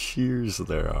good shears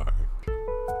there are.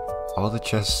 All the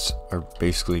chests are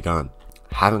basically gone.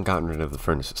 Haven't gotten rid of the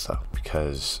furnaces though,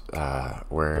 because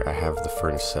where I have the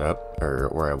furnace set up, or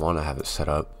where I want to have it set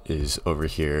up, is over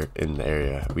here in the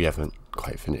area we haven't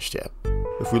quite finished yet.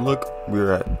 If we look,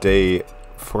 we're at day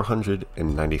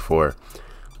 494,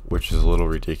 which is a little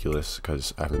ridiculous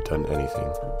because I haven't done anything.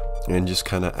 And just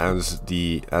kind of as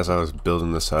I was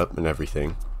building this up and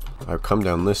everything, I've come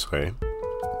down this way.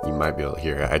 You might be able to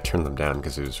hear it. I turned them down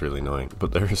because it was really annoying,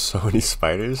 but there are so many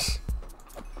spiders.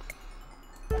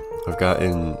 I've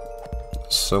gotten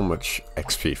so much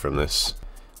XP from this.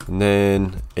 And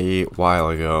then a while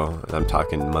ago, and I'm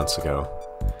talking months ago,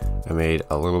 I made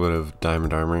a little bit of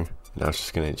diamond armor, and I was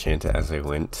just going to enchant it as I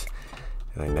went,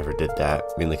 and I never did that,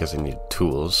 mainly because I needed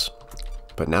tools.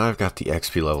 But now I've got the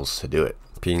XP levels to do it.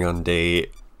 Being on day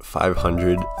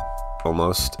 500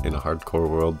 almost in a hardcore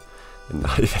world, and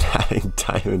not even having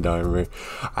diamond armor,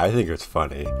 I think it's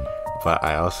funny, but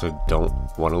I also don't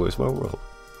want to lose my world.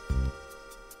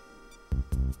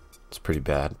 It's pretty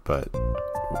bad, but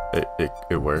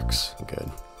it works. Good.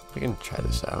 We can try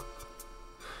this out.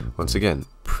 Once again,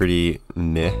 pretty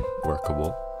meh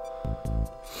workable.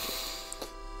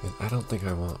 And I don't think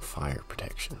I want fire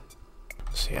protection.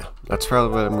 So yeah, that's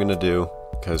probably what I'm gonna do,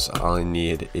 because all I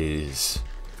need is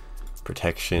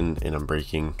protection and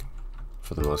unbreaking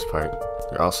for the most part.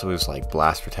 There also is like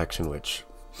blast protection, which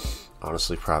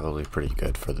honestly probably pretty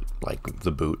good for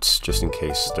the boots, just in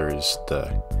case there is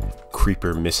the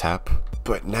creeper mishap.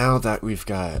 But now that we've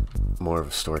got more of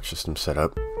a storage system set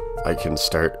up, I can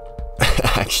start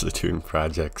actually doing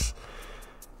projects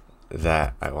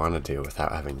that I want to do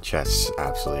without having chests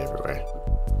absolutely everywhere.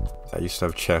 I used to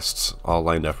have chests all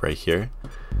lined up right here.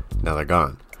 Now they're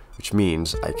gone, which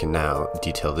means I can now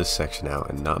detail this section out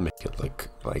and not make it look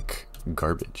like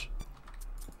garbage.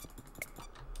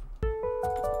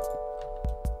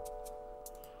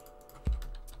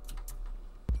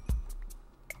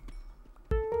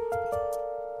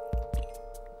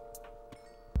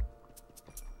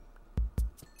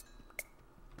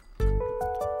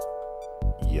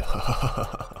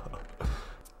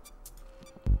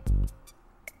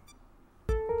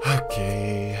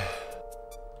 Okay.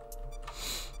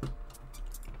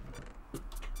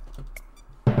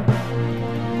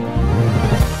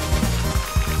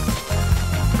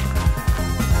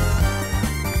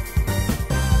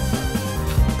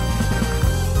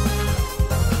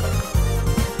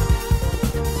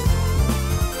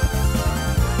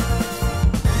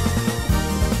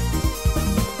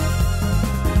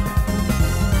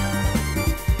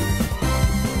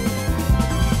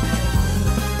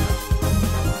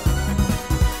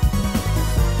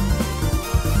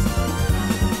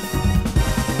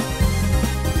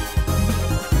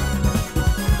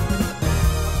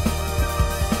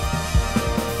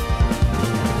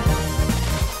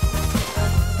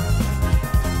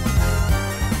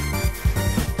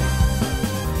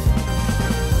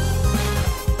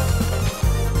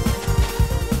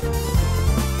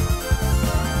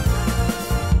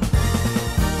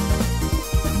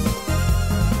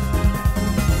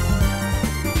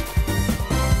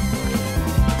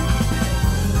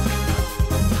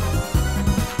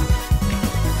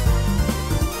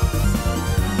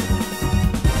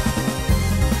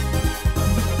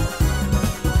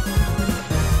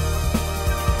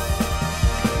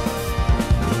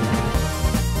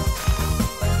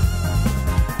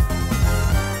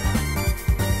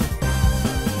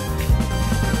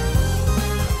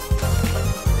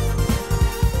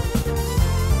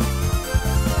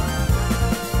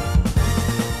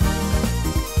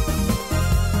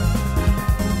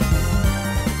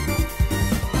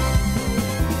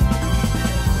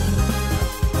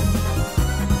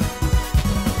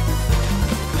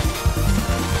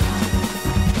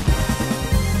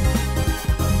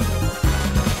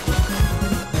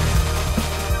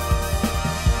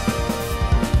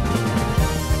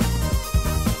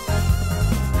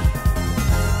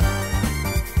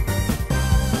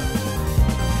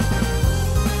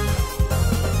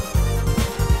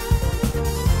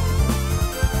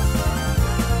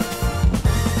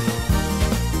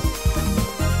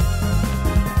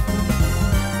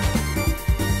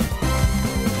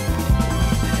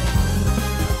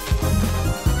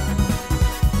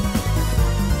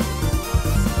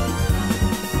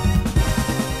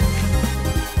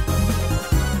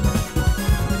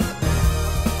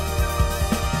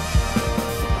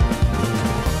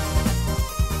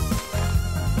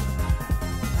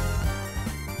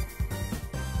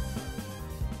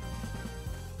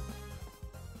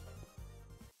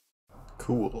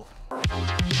 Cool.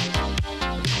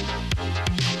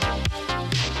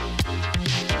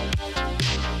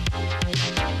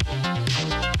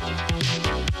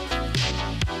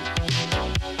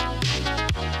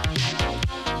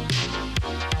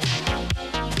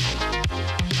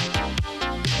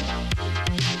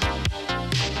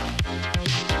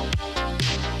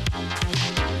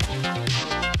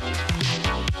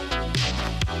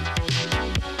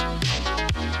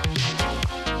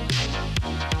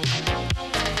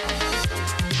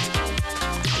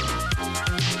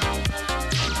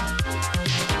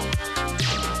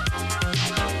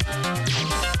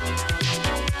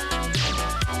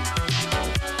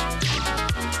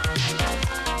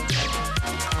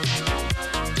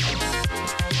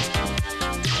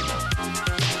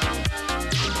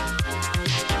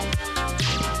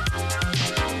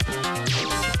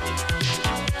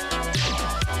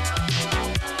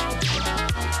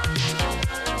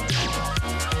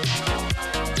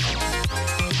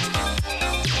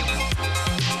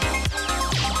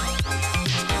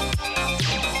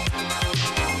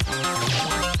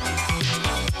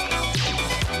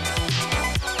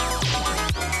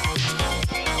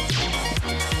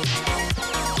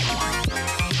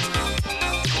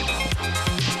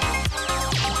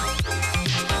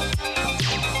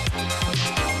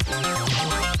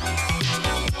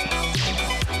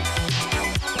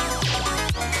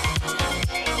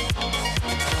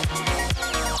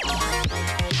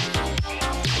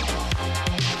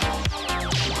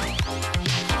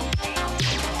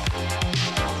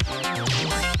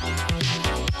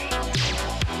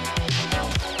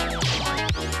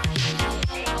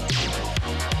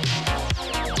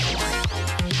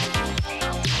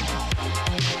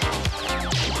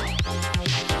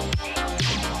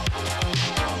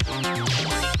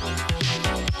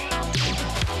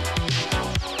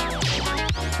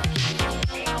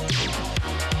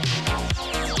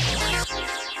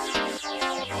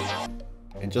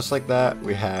 And just like that,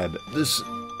 we had this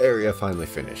area finally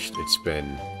finished. It's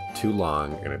been too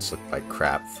long, and it's looked like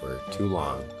crap for too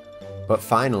long. But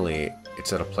finally,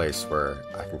 it's at a place where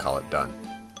I can call it done.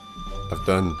 I've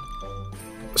done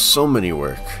so many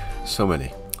work. So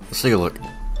many. Let's take a look.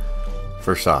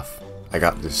 First off, I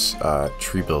got this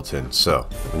tree built in. So,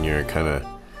 when you're kind of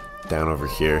down over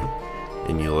here,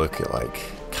 and you look at like,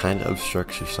 kind of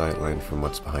obstructs your sightline from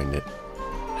what's behind it.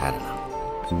 I don't know.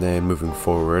 And then moving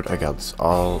forward, I got this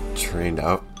all trained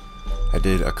out. I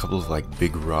did a couple of like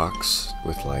big rocks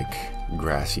with like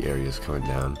grassy areas coming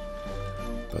down.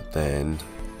 But then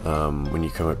when you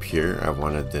come up here, I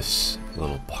wanted this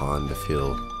little pond to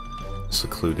feel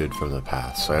secluded from the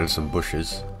path. So I added some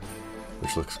bushes,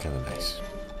 which looks kind of nice.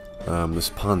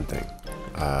 This pond thing,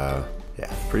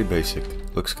 yeah, pretty basic,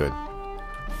 looks good.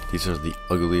 These are the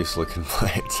ugliest looking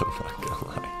plants, I'm not gonna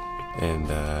lie. And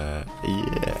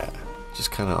yeah, just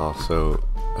kind of also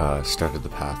started the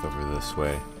path over this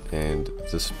way. And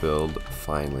this build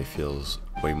finally feels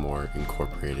way more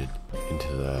incorporated into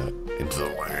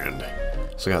the land.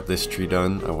 So I got this tree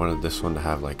done. I wanted this one to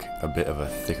have like a bit of a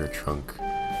thicker trunk.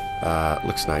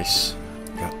 Looks nice.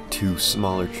 Got two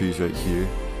smaller trees right here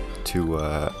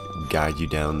to guide you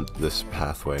down this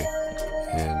pathway.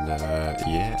 And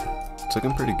yeah, it's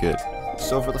looking pretty good.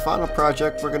 So for the final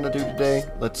project we're gonna do today,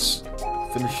 let's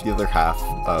finish the other half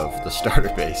of the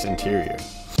starter base interior.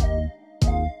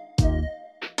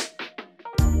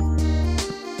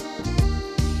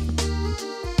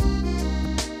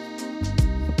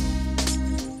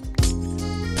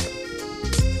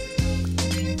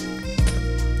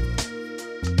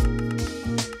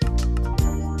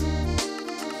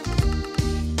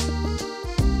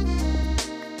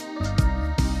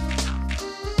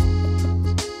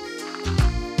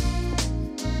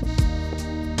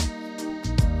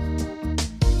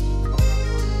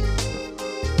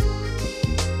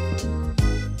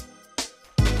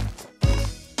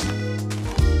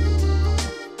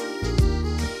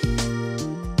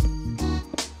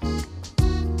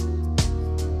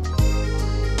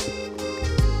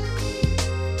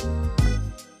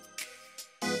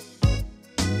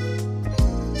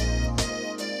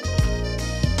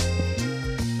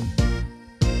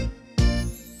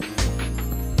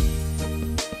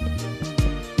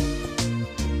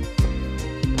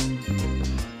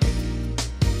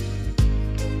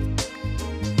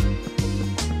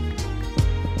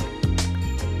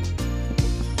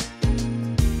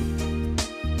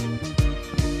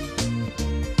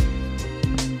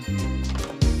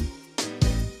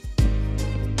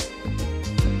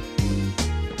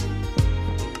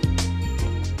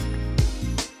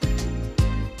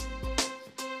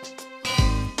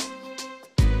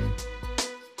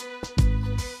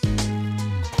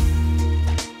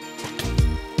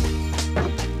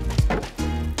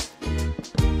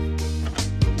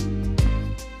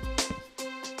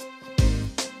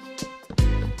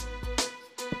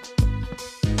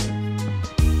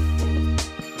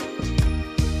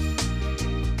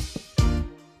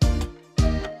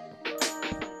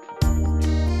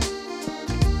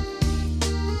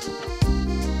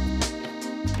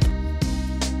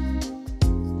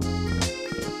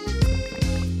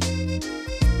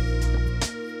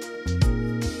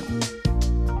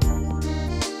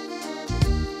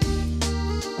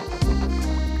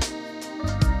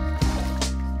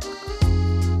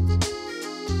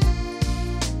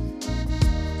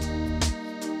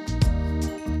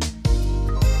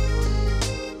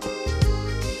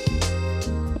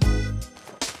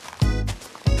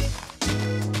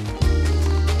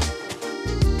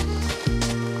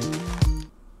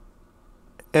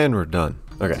 And we're done.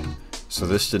 Okay, so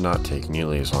this did not take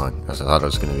nearly as long as I thought it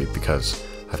was going to be because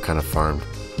I've kind of farmed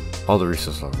all the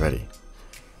resources already.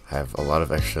 I have a lot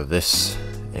of extra this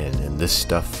and this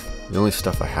stuff. The only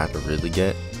stuff I had to really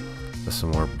get was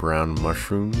some more brown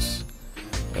mushrooms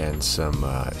and some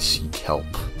sea kelp.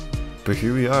 But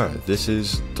here we are. This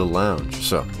is the lounge.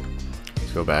 So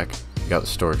let's go back. We got the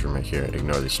storage room right here.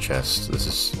 Ignore these chests. This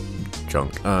is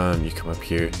junk. You come up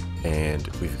here and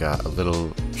we've got a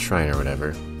little shrine or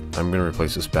whatever. I'm gonna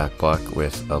replace this back block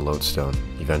with a lodestone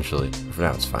eventually. For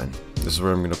now, it's fine. This is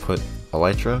where I'm gonna put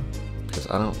elytra because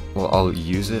I'll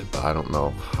use it, but I don't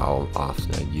know how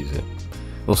often I'd use it.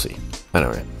 We'll see. I know,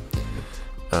 right?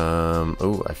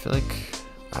 Oh, I feel like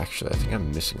actually I think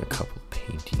I'm missing a couple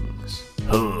paintings.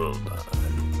 Hold on.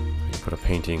 I can put a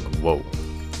painting. Whoa,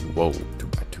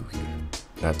 2x2 here.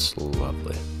 That's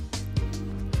lovely.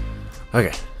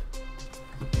 Okay.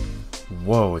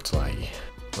 Whoa, it's laggy.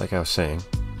 Like I was saying.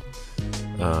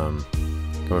 Come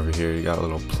over here. You got a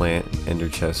little plant ender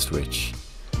chest, which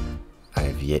I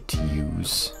have yet to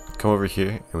use. Come over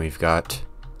here, and we've got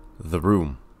the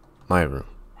room, my room.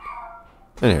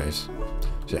 Anyways,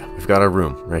 so yeah, we've got our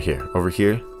room right here. Over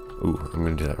here. Ooh, I'm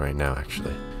gonna do that right now,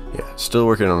 actually. Yeah, still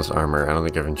working on this armor. I don't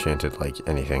think I've enchanted like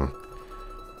anything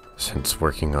since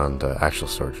working on the actual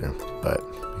storage room, but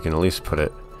we can at least put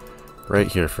it right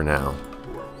here for now.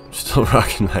 I'm still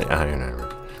rocking my iron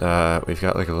armor. We've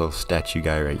got like a little statue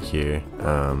guy right here.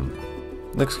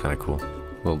 Looks kind of cool.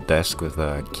 Little desk with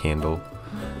a candle.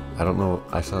 I don't know.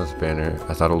 I saw this banner.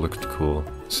 I thought it looked cool,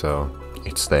 so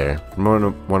it's there.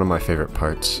 One of my favorite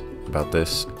parts about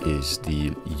this is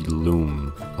the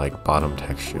loom, like bottom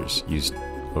textures used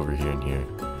over here and here.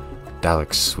 That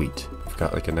looks sweet. We've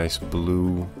got like a nice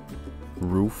blue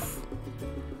roof.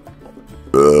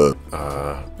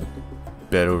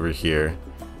 Bed over here.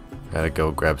 Gotta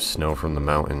go grab snow from the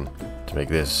mountain to make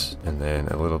this, and then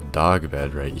a little dog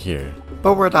bed right here.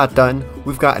 But we're not done.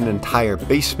 We've got an entire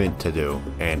basement to do,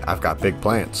 and I've got big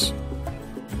plans.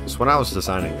 So when I was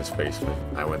designing this basement,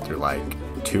 I went through like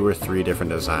 2 or 3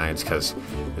 different designs because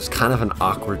it was kind of an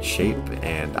awkward shape,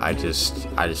 and I just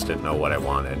didn't know what I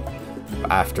wanted.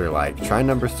 After like try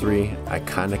number 3, I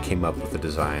kind of came up with a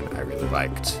design I really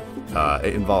liked.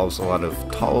 It involves a lot of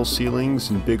tall ceilings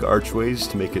and big archways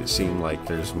to make it seem like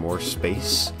there's more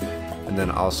space, and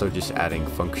then also just adding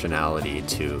functionality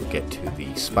to get to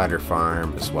the spider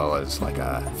farm as well as like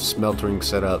a smeltering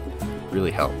setup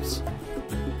really helps.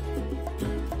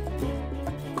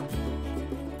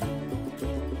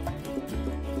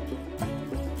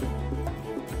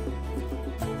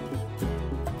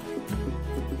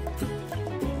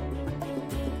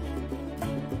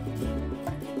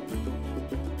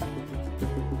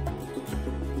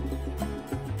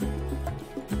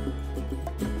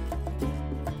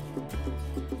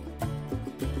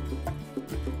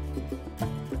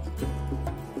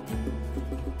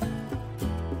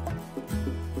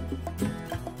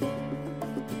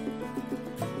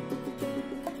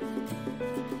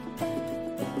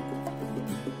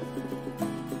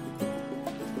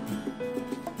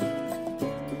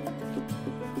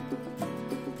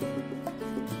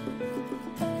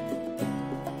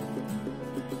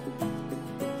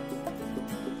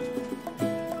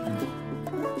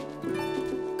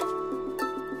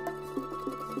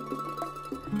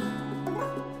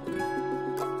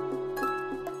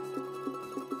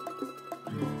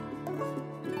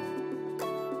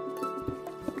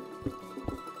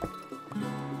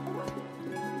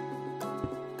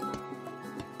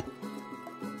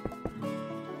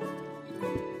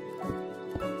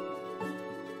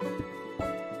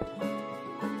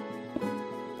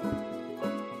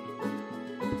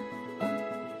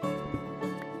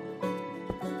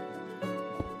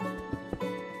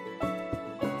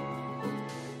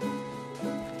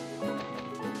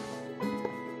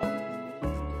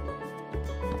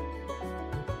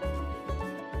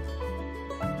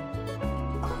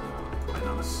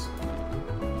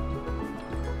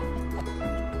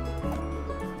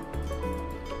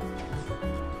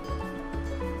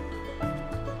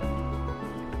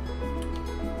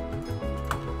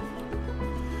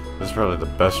 This is probably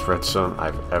the best redstone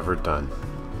I've ever done.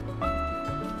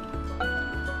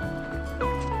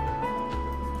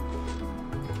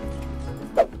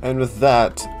 And with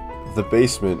that, the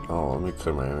basement, oh, let me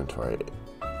clear my inventory.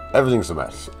 Everything's a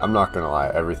mess. I'm not gonna lie,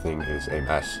 everything is a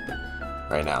mess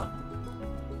right now.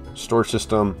 Storage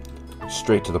system,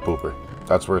 straight to the pooper.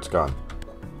 That's where it's gone.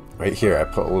 Right here, I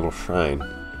put a little shrine.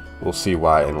 We'll see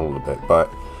why in a little bit, but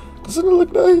doesn't it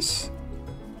look nice?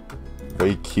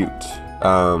 Very cute.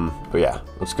 But yeah,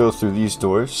 let's go through these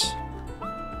doors.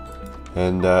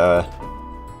 And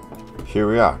here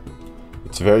we are.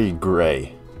 It's very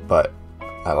gray, but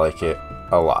I like it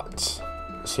a lot.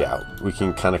 So yeah, we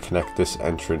can kind of connect this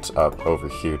entrance up over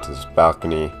here to this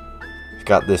balcony. We've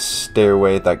got this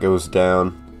stairway that goes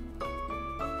down.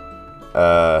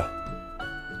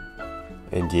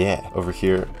 And yeah, over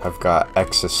here I've got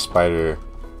excess spider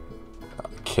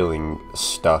killing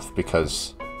stuff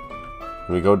because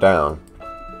when we go down,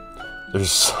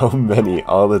 there's so many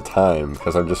all the time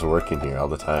because I'm just working here all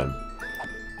the time.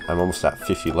 I'm almost at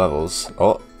 50 levels.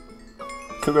 Oh,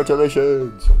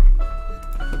 congratulations!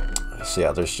 So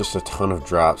yeah, there's just a ton of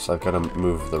drops. I've got to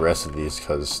move the rest of these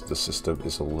because the system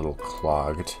is a little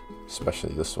clogged,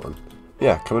 especially this one.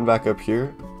 Yeah, coming back up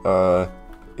here,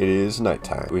 it is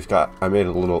nighttime. I made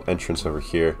a little entrance over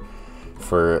here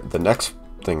for the next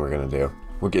thing we're gonna do.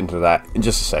 We'll get into that in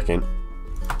just a second.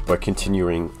 But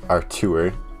continuing our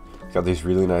tour, got these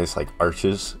really nice like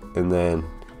arches, and then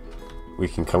we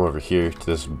can come over here to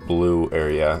this blue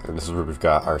area, and this is where we've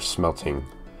got our smelting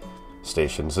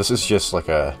stations. This is just like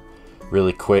a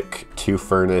really quick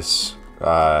 2-furnace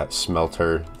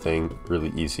smelter thing,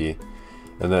 really easy.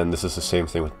 And then this is the same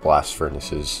thing with blast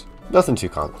furnaces. Nothing too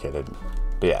complicated.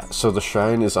 But yeah, so the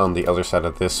shrine is on the other side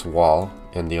of this wall,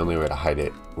 and the only way to hide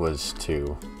it was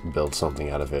to build something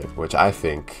out of it, which I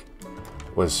think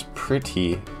was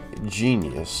pretty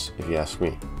genius, if you ask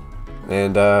me.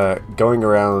 And going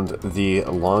around the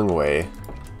long way,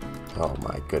 oh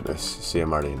my goodness, see,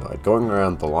 I'm already annoyed. Going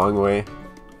around the long way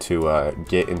to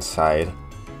get inside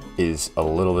is a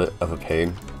little bit of a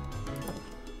pain.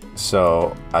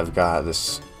 So I've got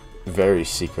this very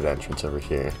secret entrance over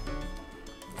here.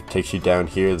 Takes you down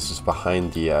here. This is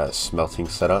behind the smelting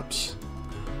setups,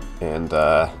 and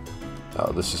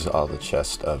oh, this is all the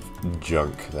chest of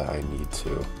junk that I need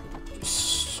to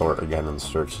sort again in the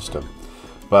storage system.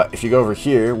 But if you go over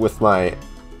here with my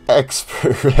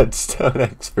expert redstone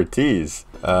expertise,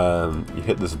 you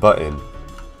hit this button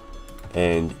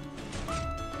and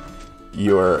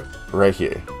you're right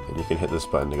here, and you can hit this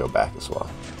button to go back as well.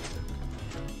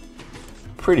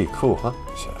 Pretty cool, huh?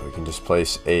 So we can just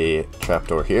place a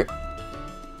trapdoor here.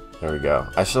 There we go.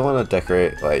 I still want to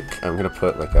decorate, like, I'm gonna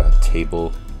put like a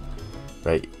table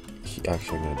right here.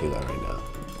 Actually, I'm gonna do that right now.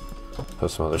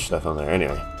 Put some other stuff on there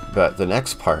anyway. But the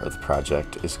next part of the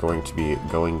project is going to be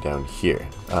going down here.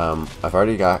 I've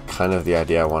already got kind of the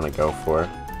idea I want to go for,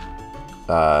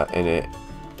 and it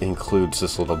includes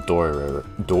this little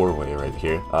doorway right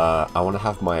here. I want to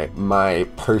have my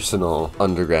personal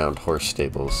underground horse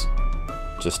stables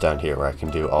just down here, where I can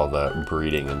do all the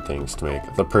breeding and things to make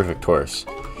the perfect horse.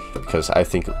 Because I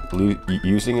think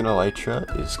using an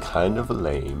elytra is kind of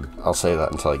lame. I'll say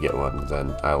that until I get one,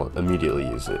 then I'll immediately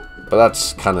use it. But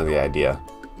that's kind of the idea,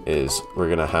 is we're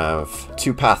gonna have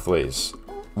 2 pathways.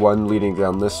 One leading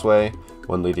down this way,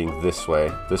 one leading this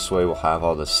way. This way we'll have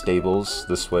all the stables.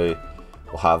 This way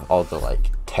we'll have all the like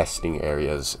testing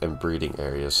areas and breeding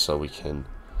areas, so we can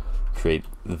create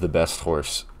the best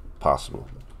horse possible.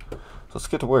 So let's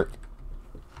get to work.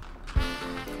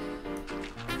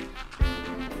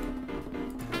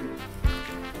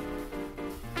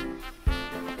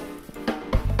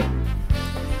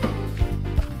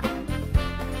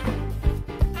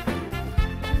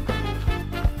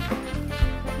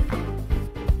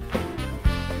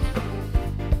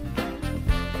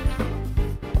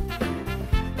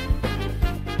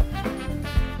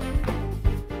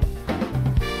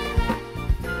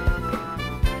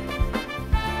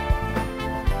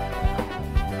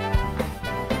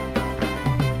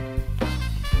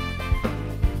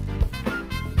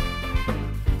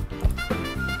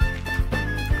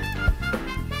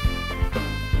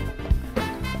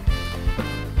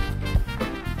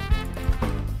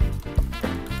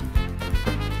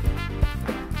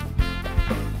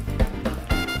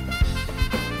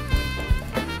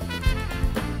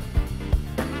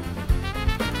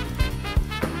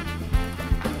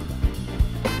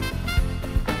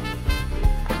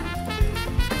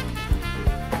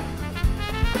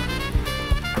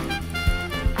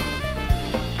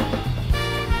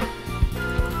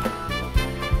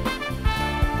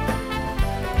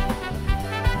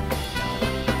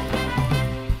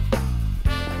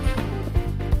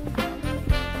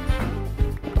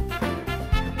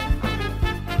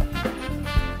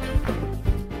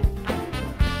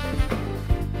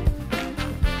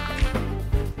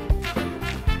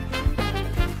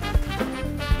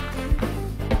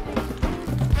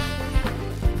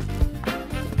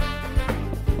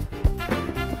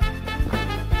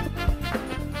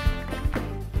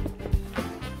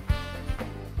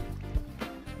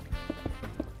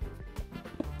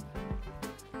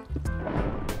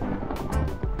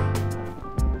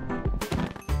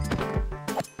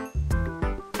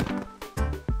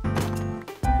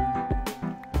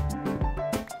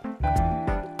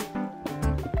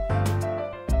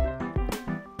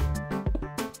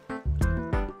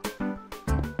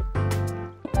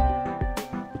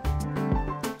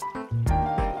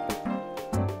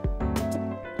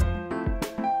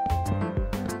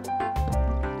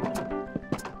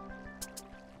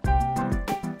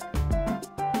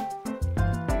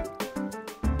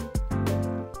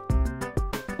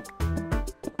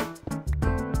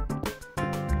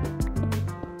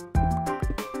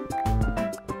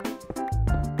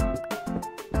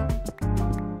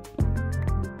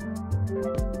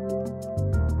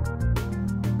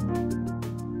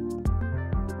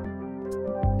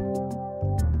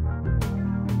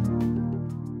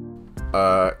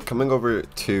 Coming over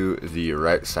to the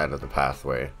right side of the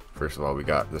pathway, first of all, we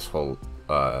got this whole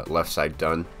left side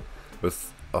done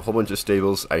with a whole bunch of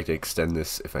stables. I can extend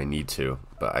this if I need to,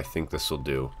 but I think this will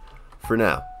do for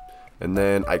now. And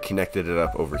then I connected it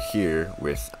up over here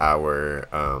with our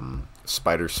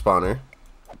spider spawner.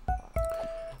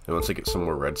 And once I get some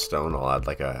more redstone, I'll add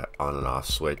like a on and off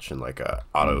switch and like a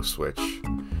auto switch.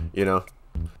 You know,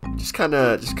 just kind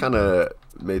of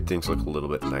made things look a little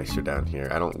bit nicer down here.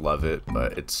 I don't love it,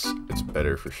 but it's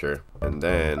better for sure. And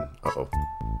then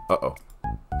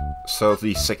so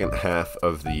the second half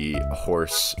of the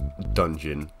horse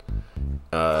dungeon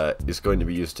is going to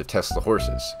be used to test the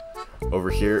horses.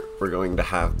 Over here we're going to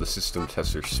have the system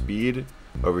test their speed.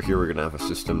 Over here we're going to have a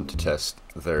system to test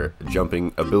their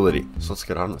jumping ability. So let's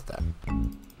get on with that.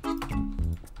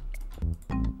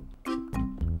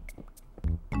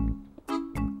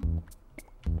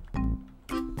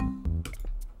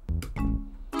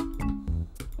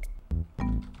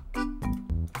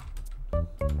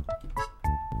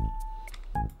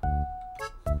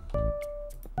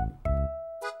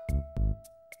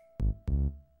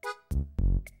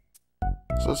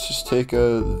 So let's just take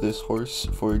this horse,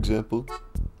 for example.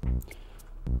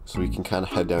 So we can kind of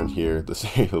head down here. This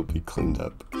area will be cleaned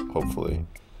up, hopefully.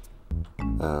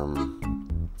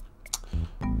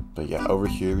 But yeah, over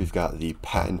here we've got the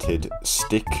patented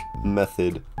stick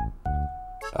method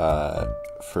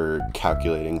for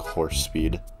calculating horse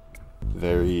speed.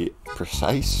 Very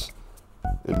precise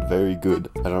and very good.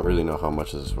 I don't really know how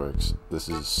much this works. This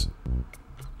is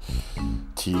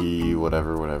T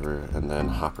whatever, and then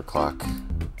hopper clock,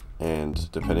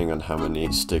 and depending on how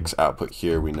many sticks output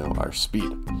here, we know our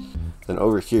speed. Then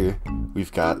over here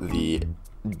we've got the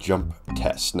jump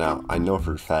test. Now I know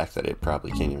for a fact that it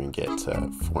probably can't even get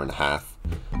to 4.5,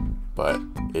 but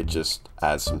it just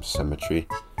adds some symmetry,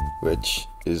 which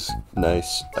is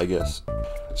nice, I guess.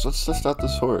 So let's test out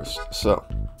this horse. So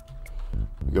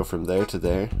we go from there to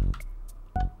there.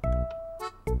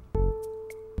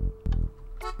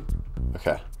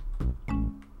 Okay,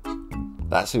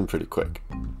 that seemed pretty quick.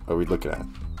 What are we looking at?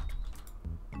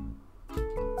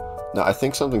 No, I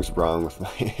think something's wrong with my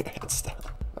headstone.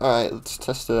 Alright, let's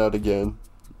test it out again.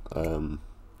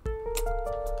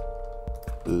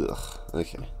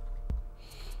 Okay.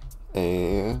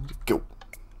 And go.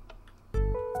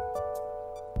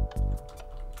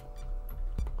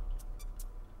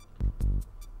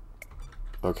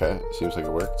 Okay, seems like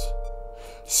it worked.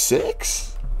 6?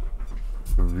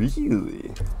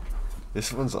 Really?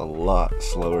 This one's a lot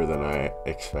slower than I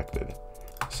expected.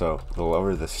 So the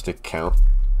lower the stick count,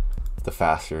 the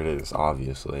faster it is,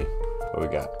 obviously. What we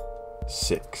got?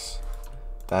 6.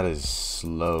 That is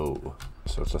slow.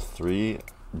 So it's a 3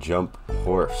 jump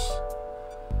horse.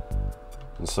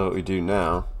 And so what we do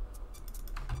now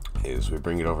is we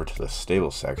bring it over to the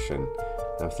stable section.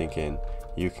 I'm thinking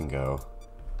you can go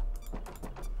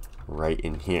right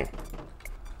in here.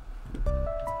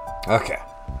 Okay,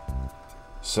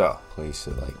 so place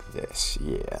it like this.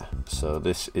 Yeah, so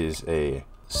this is a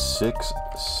 6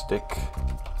 stick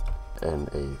and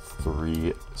a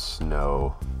 3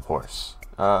 snow horse.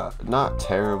 Not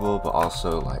terrible, but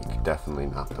also like definitely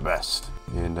not the best.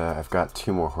 And I've got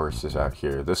 2 more horses out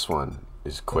here. This one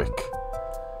is quick.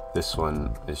 This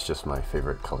one is just my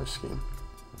favorite color scheme.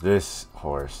 This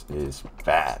horse is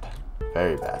bad,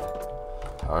 very bad.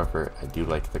 However, I do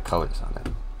like the colors on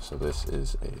it. So this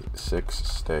is a 6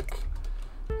 stick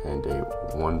and a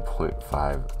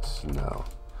 1.5 snow.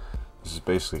 This is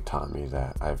basically taught me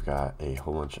that I've got a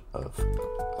whole bunch of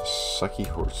sucky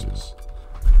horses.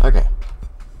 Okay,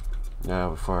 now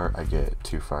before I get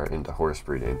too far into horse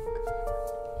breeding,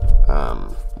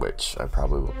 which I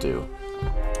probably will do,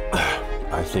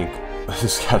 I think this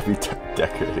has got to be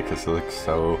decorated because it looks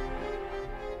so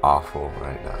awful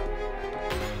right now.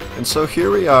 And so here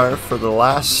we are for the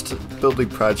last building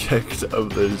project of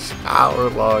this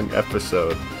hour-long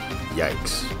episode.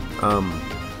 Yikes.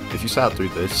 If you sat through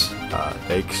this,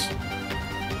 thanks.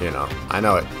 You know, I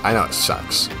know it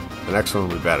sucks. The next one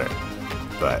will be better,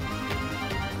 but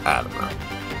I don't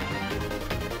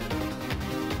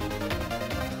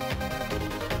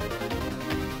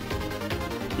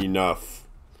know. Enough.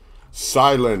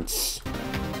 Silence.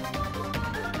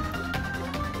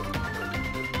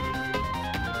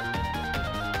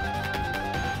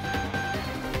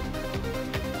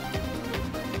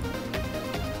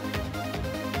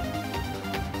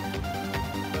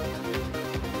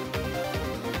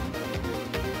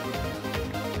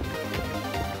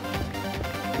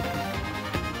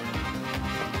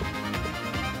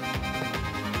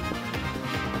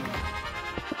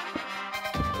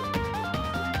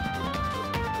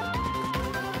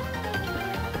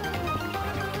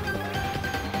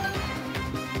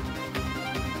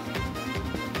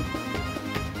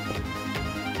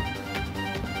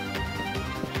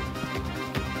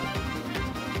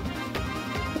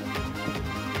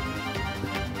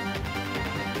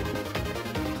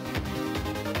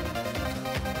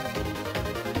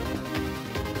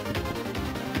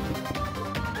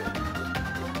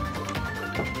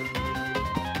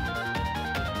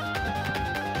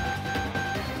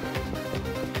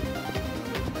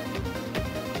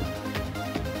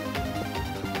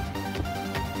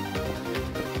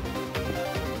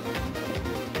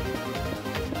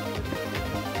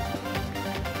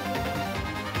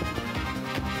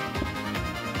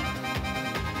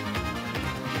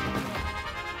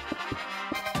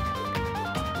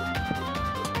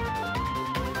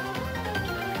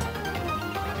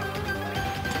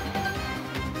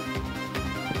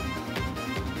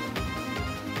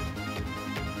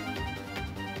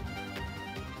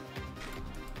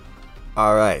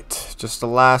 Alright, just the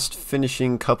last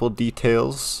finishing couple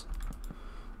details.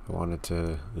 I wanted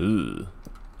to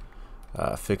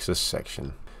fix this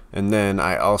section. And then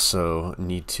I also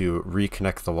need to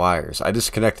reconnect the wires. I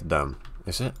disconnected them.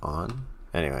 Is it on?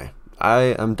 Anyway,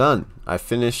 I am done. I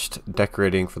finished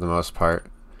decorating for the most part.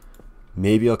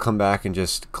 Maybe I'll come back and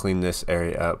just clean this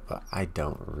area up, but I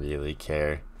don't really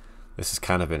care. This has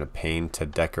kind of been a pain to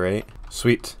decorate.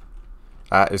 Sweet.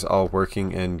 That is all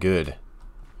working and good.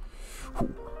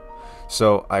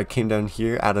 So I came down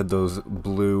here, added those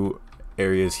blue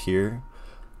areas here,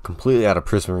 completely out of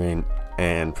prismarine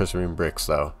and prismarine bricks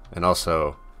though, and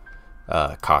also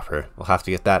copper. We'll have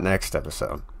to get that next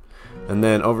episode. And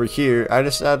then over here, I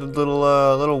just added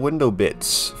little window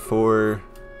bits for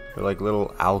like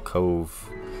little alcove.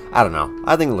 I don't know.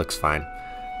 I think it looks fine.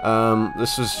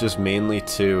 This was just mainly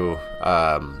to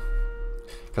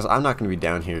because I'm not going to be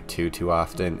down here too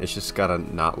often. It's just gotta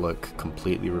not look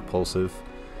completely repulsive.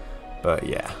 But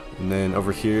yeah. And then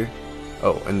over here,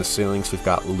 oh, in the ceilings we've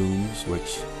got looms,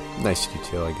 which nice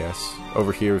detail, I guess.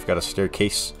 Over here we've got a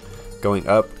staircase going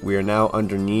up. We are now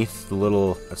underneath the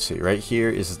little, let's see, right here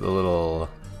is the little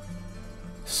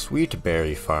sweet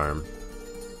berry farm,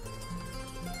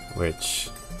 which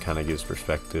kind of gives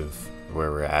perspective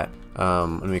where we're at.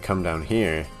 When we come down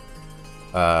here,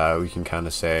 we can kind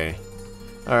of say,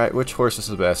 alright, which horse is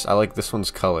the best? I like this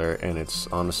one's color, and it's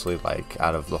honestly, like,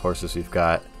 out of the horses we've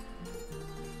got,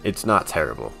 it's not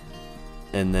terrible.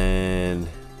 And then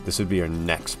this would be our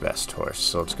next best horse.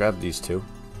 So let's grab these two.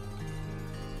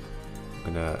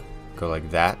 I'm gonna go like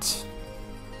that.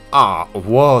 Ah,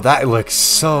 whoa, that looks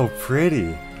so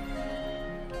pretty.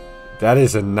 That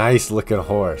is a nice looking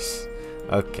horse.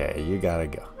 Okay, you gotta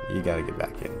go. You gotta get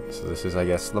back in. So this is, I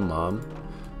guess, the mom,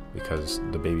 because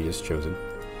the baby is chosen.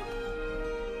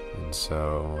 And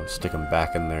so stick them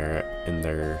back in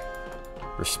their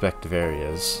respective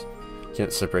areas.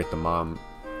 Can't separate the mom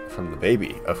from the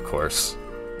baby, of course,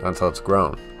 until it's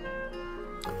grown.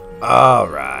 All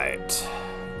right.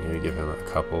 Maybe give him a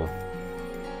couple,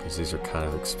 because these are kind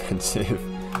of expensive.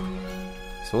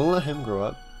 So we'll let him grow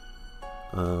up.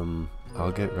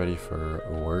 I'll get ready for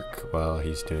work while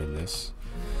he's doing this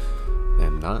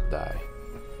and not die,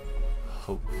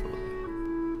 hopefully.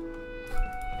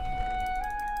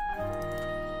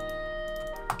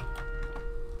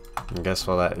 I guess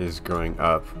while that is growing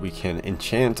up, we can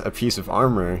enchant a piece of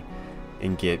armor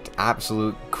and get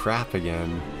absolute crap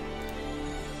again.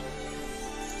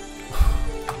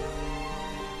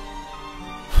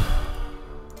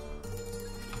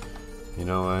 You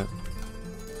know what?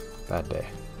 Bad day.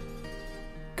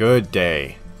 Good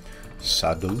day.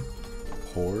 Saddle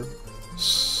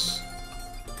horse.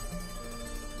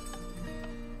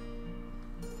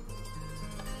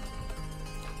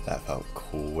 That felt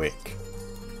quick.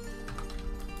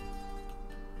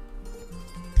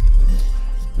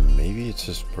 Maybe it's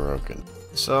just broken.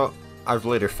 So I've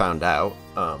later found out,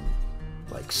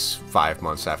 like 5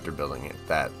 months after building it,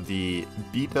 that the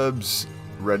B-dubs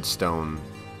redstone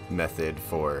method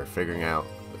for figuring out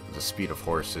the speed of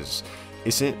horses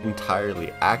isn't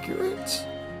entirely accurate.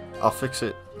 I'll fix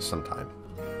it sometime.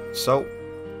 So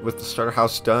with the starter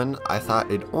house done, I thought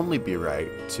it'd only be right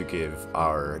to give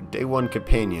our day one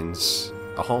companions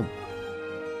a home.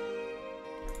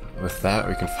 With that,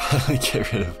 we can finally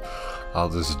get rid of all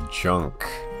this junk.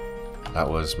 That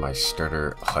was my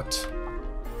starter hut.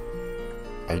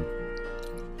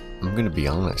 I'm gonna be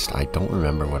honest, I don't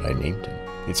remember what I named it.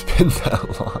 It's been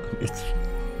that long.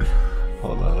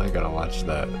 Hold on, I gotta watch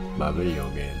my video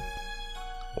again.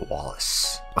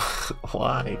 Wallace.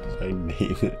 Why did I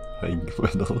name it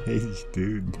like middle-aged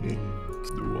dude name?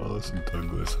 It's the Wallace and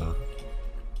Douglas, huh?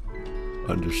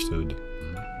 Understood.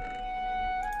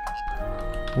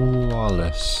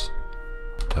 Wallace.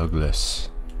 Douglas.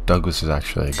 Douglas is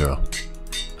actually a girl.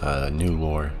 New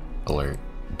lore alert.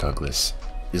 Douglas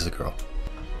is a girl.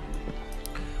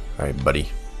 Alright, buddy.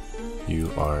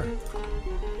 You are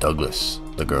Douglas,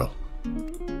 the girl.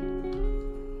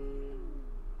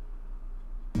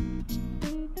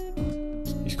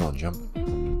 He's going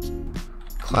jumping.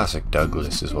 Classic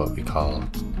Douglas is what we call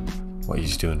what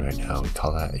he's doing right now. We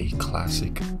call that a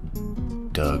classic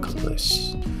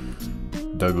Douglas.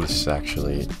 Douglas is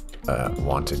actually a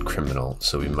wanted criminal,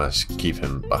 so we must keep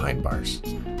him behind bars.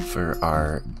 For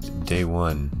our day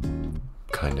one,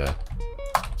 kinda,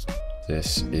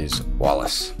 this is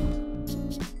Wallace.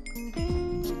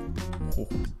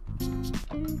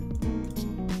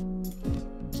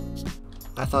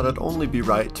 I thought it'd only be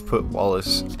right to put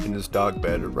Wallace in his dog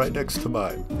bed right next to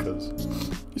mine, because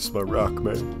he's my rock,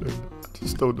 man, and I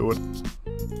just don't know it.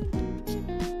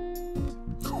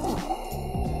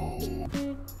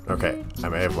 Okay, I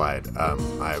may have lied.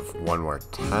 I have one more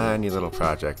tiny little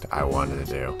project I wanted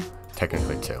to do.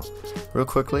 Technically two. Real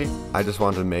quickly, I just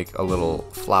wanted to make a little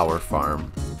flower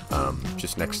farm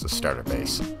just next to the starter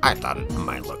base. I thought it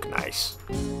might look nice.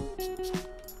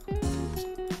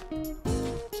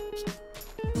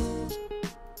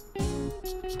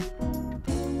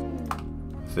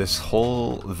 This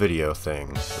whole video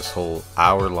thing, this whole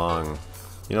hour-long,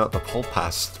 you know, the whole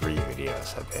past 3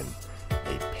 videos have been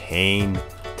a pain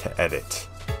to edit.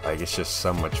 Like, it's just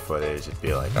so much footage. It'd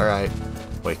be like, alright,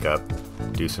 wake up,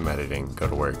 do some editing, go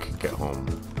to work, get home,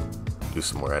 do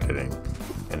some more editing.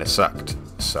 And it sucked.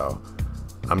 So,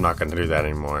 I'm not gonna do that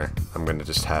anymore. I'm gonna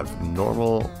just have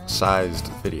normal-sized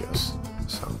videos.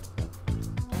 So.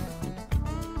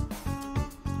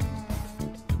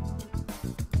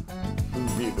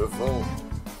 Beautiful.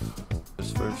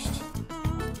 This first.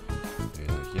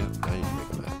 Yeah, now you can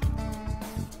make a map.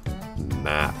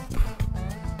 Map.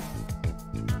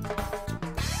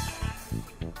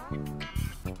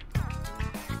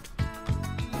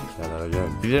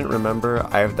 If you didn't remember,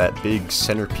 I have that big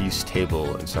centerpiece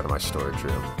table inside of my storage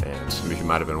room, and some of you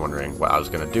might have been wondering what I was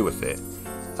going to do with it.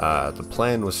 The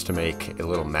plan was to make a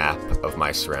little map of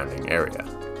my surrounding area.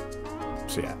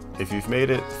 So yeah, if you've made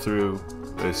it through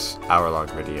this hour-long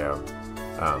video,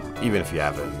 even if you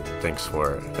haven't, thanks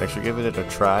for giving it a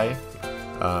try.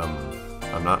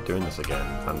 I'm not doing this again.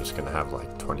 I'm just going to have like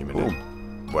 20-minute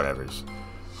whatevers.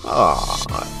 Aw,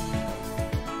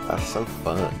 that's so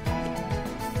fun.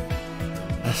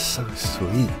 That's so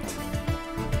sweet.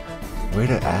 Way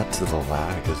to add to the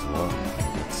lag as well.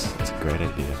 It's a great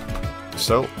idea.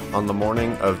 So, on the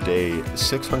morning of day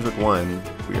 601,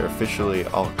 we are officially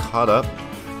all caught up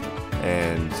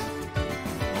and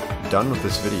done with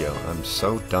this video. I'm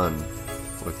so done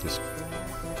with this.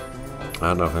 I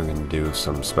don't know if I'm going to do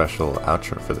some special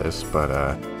outro for this, but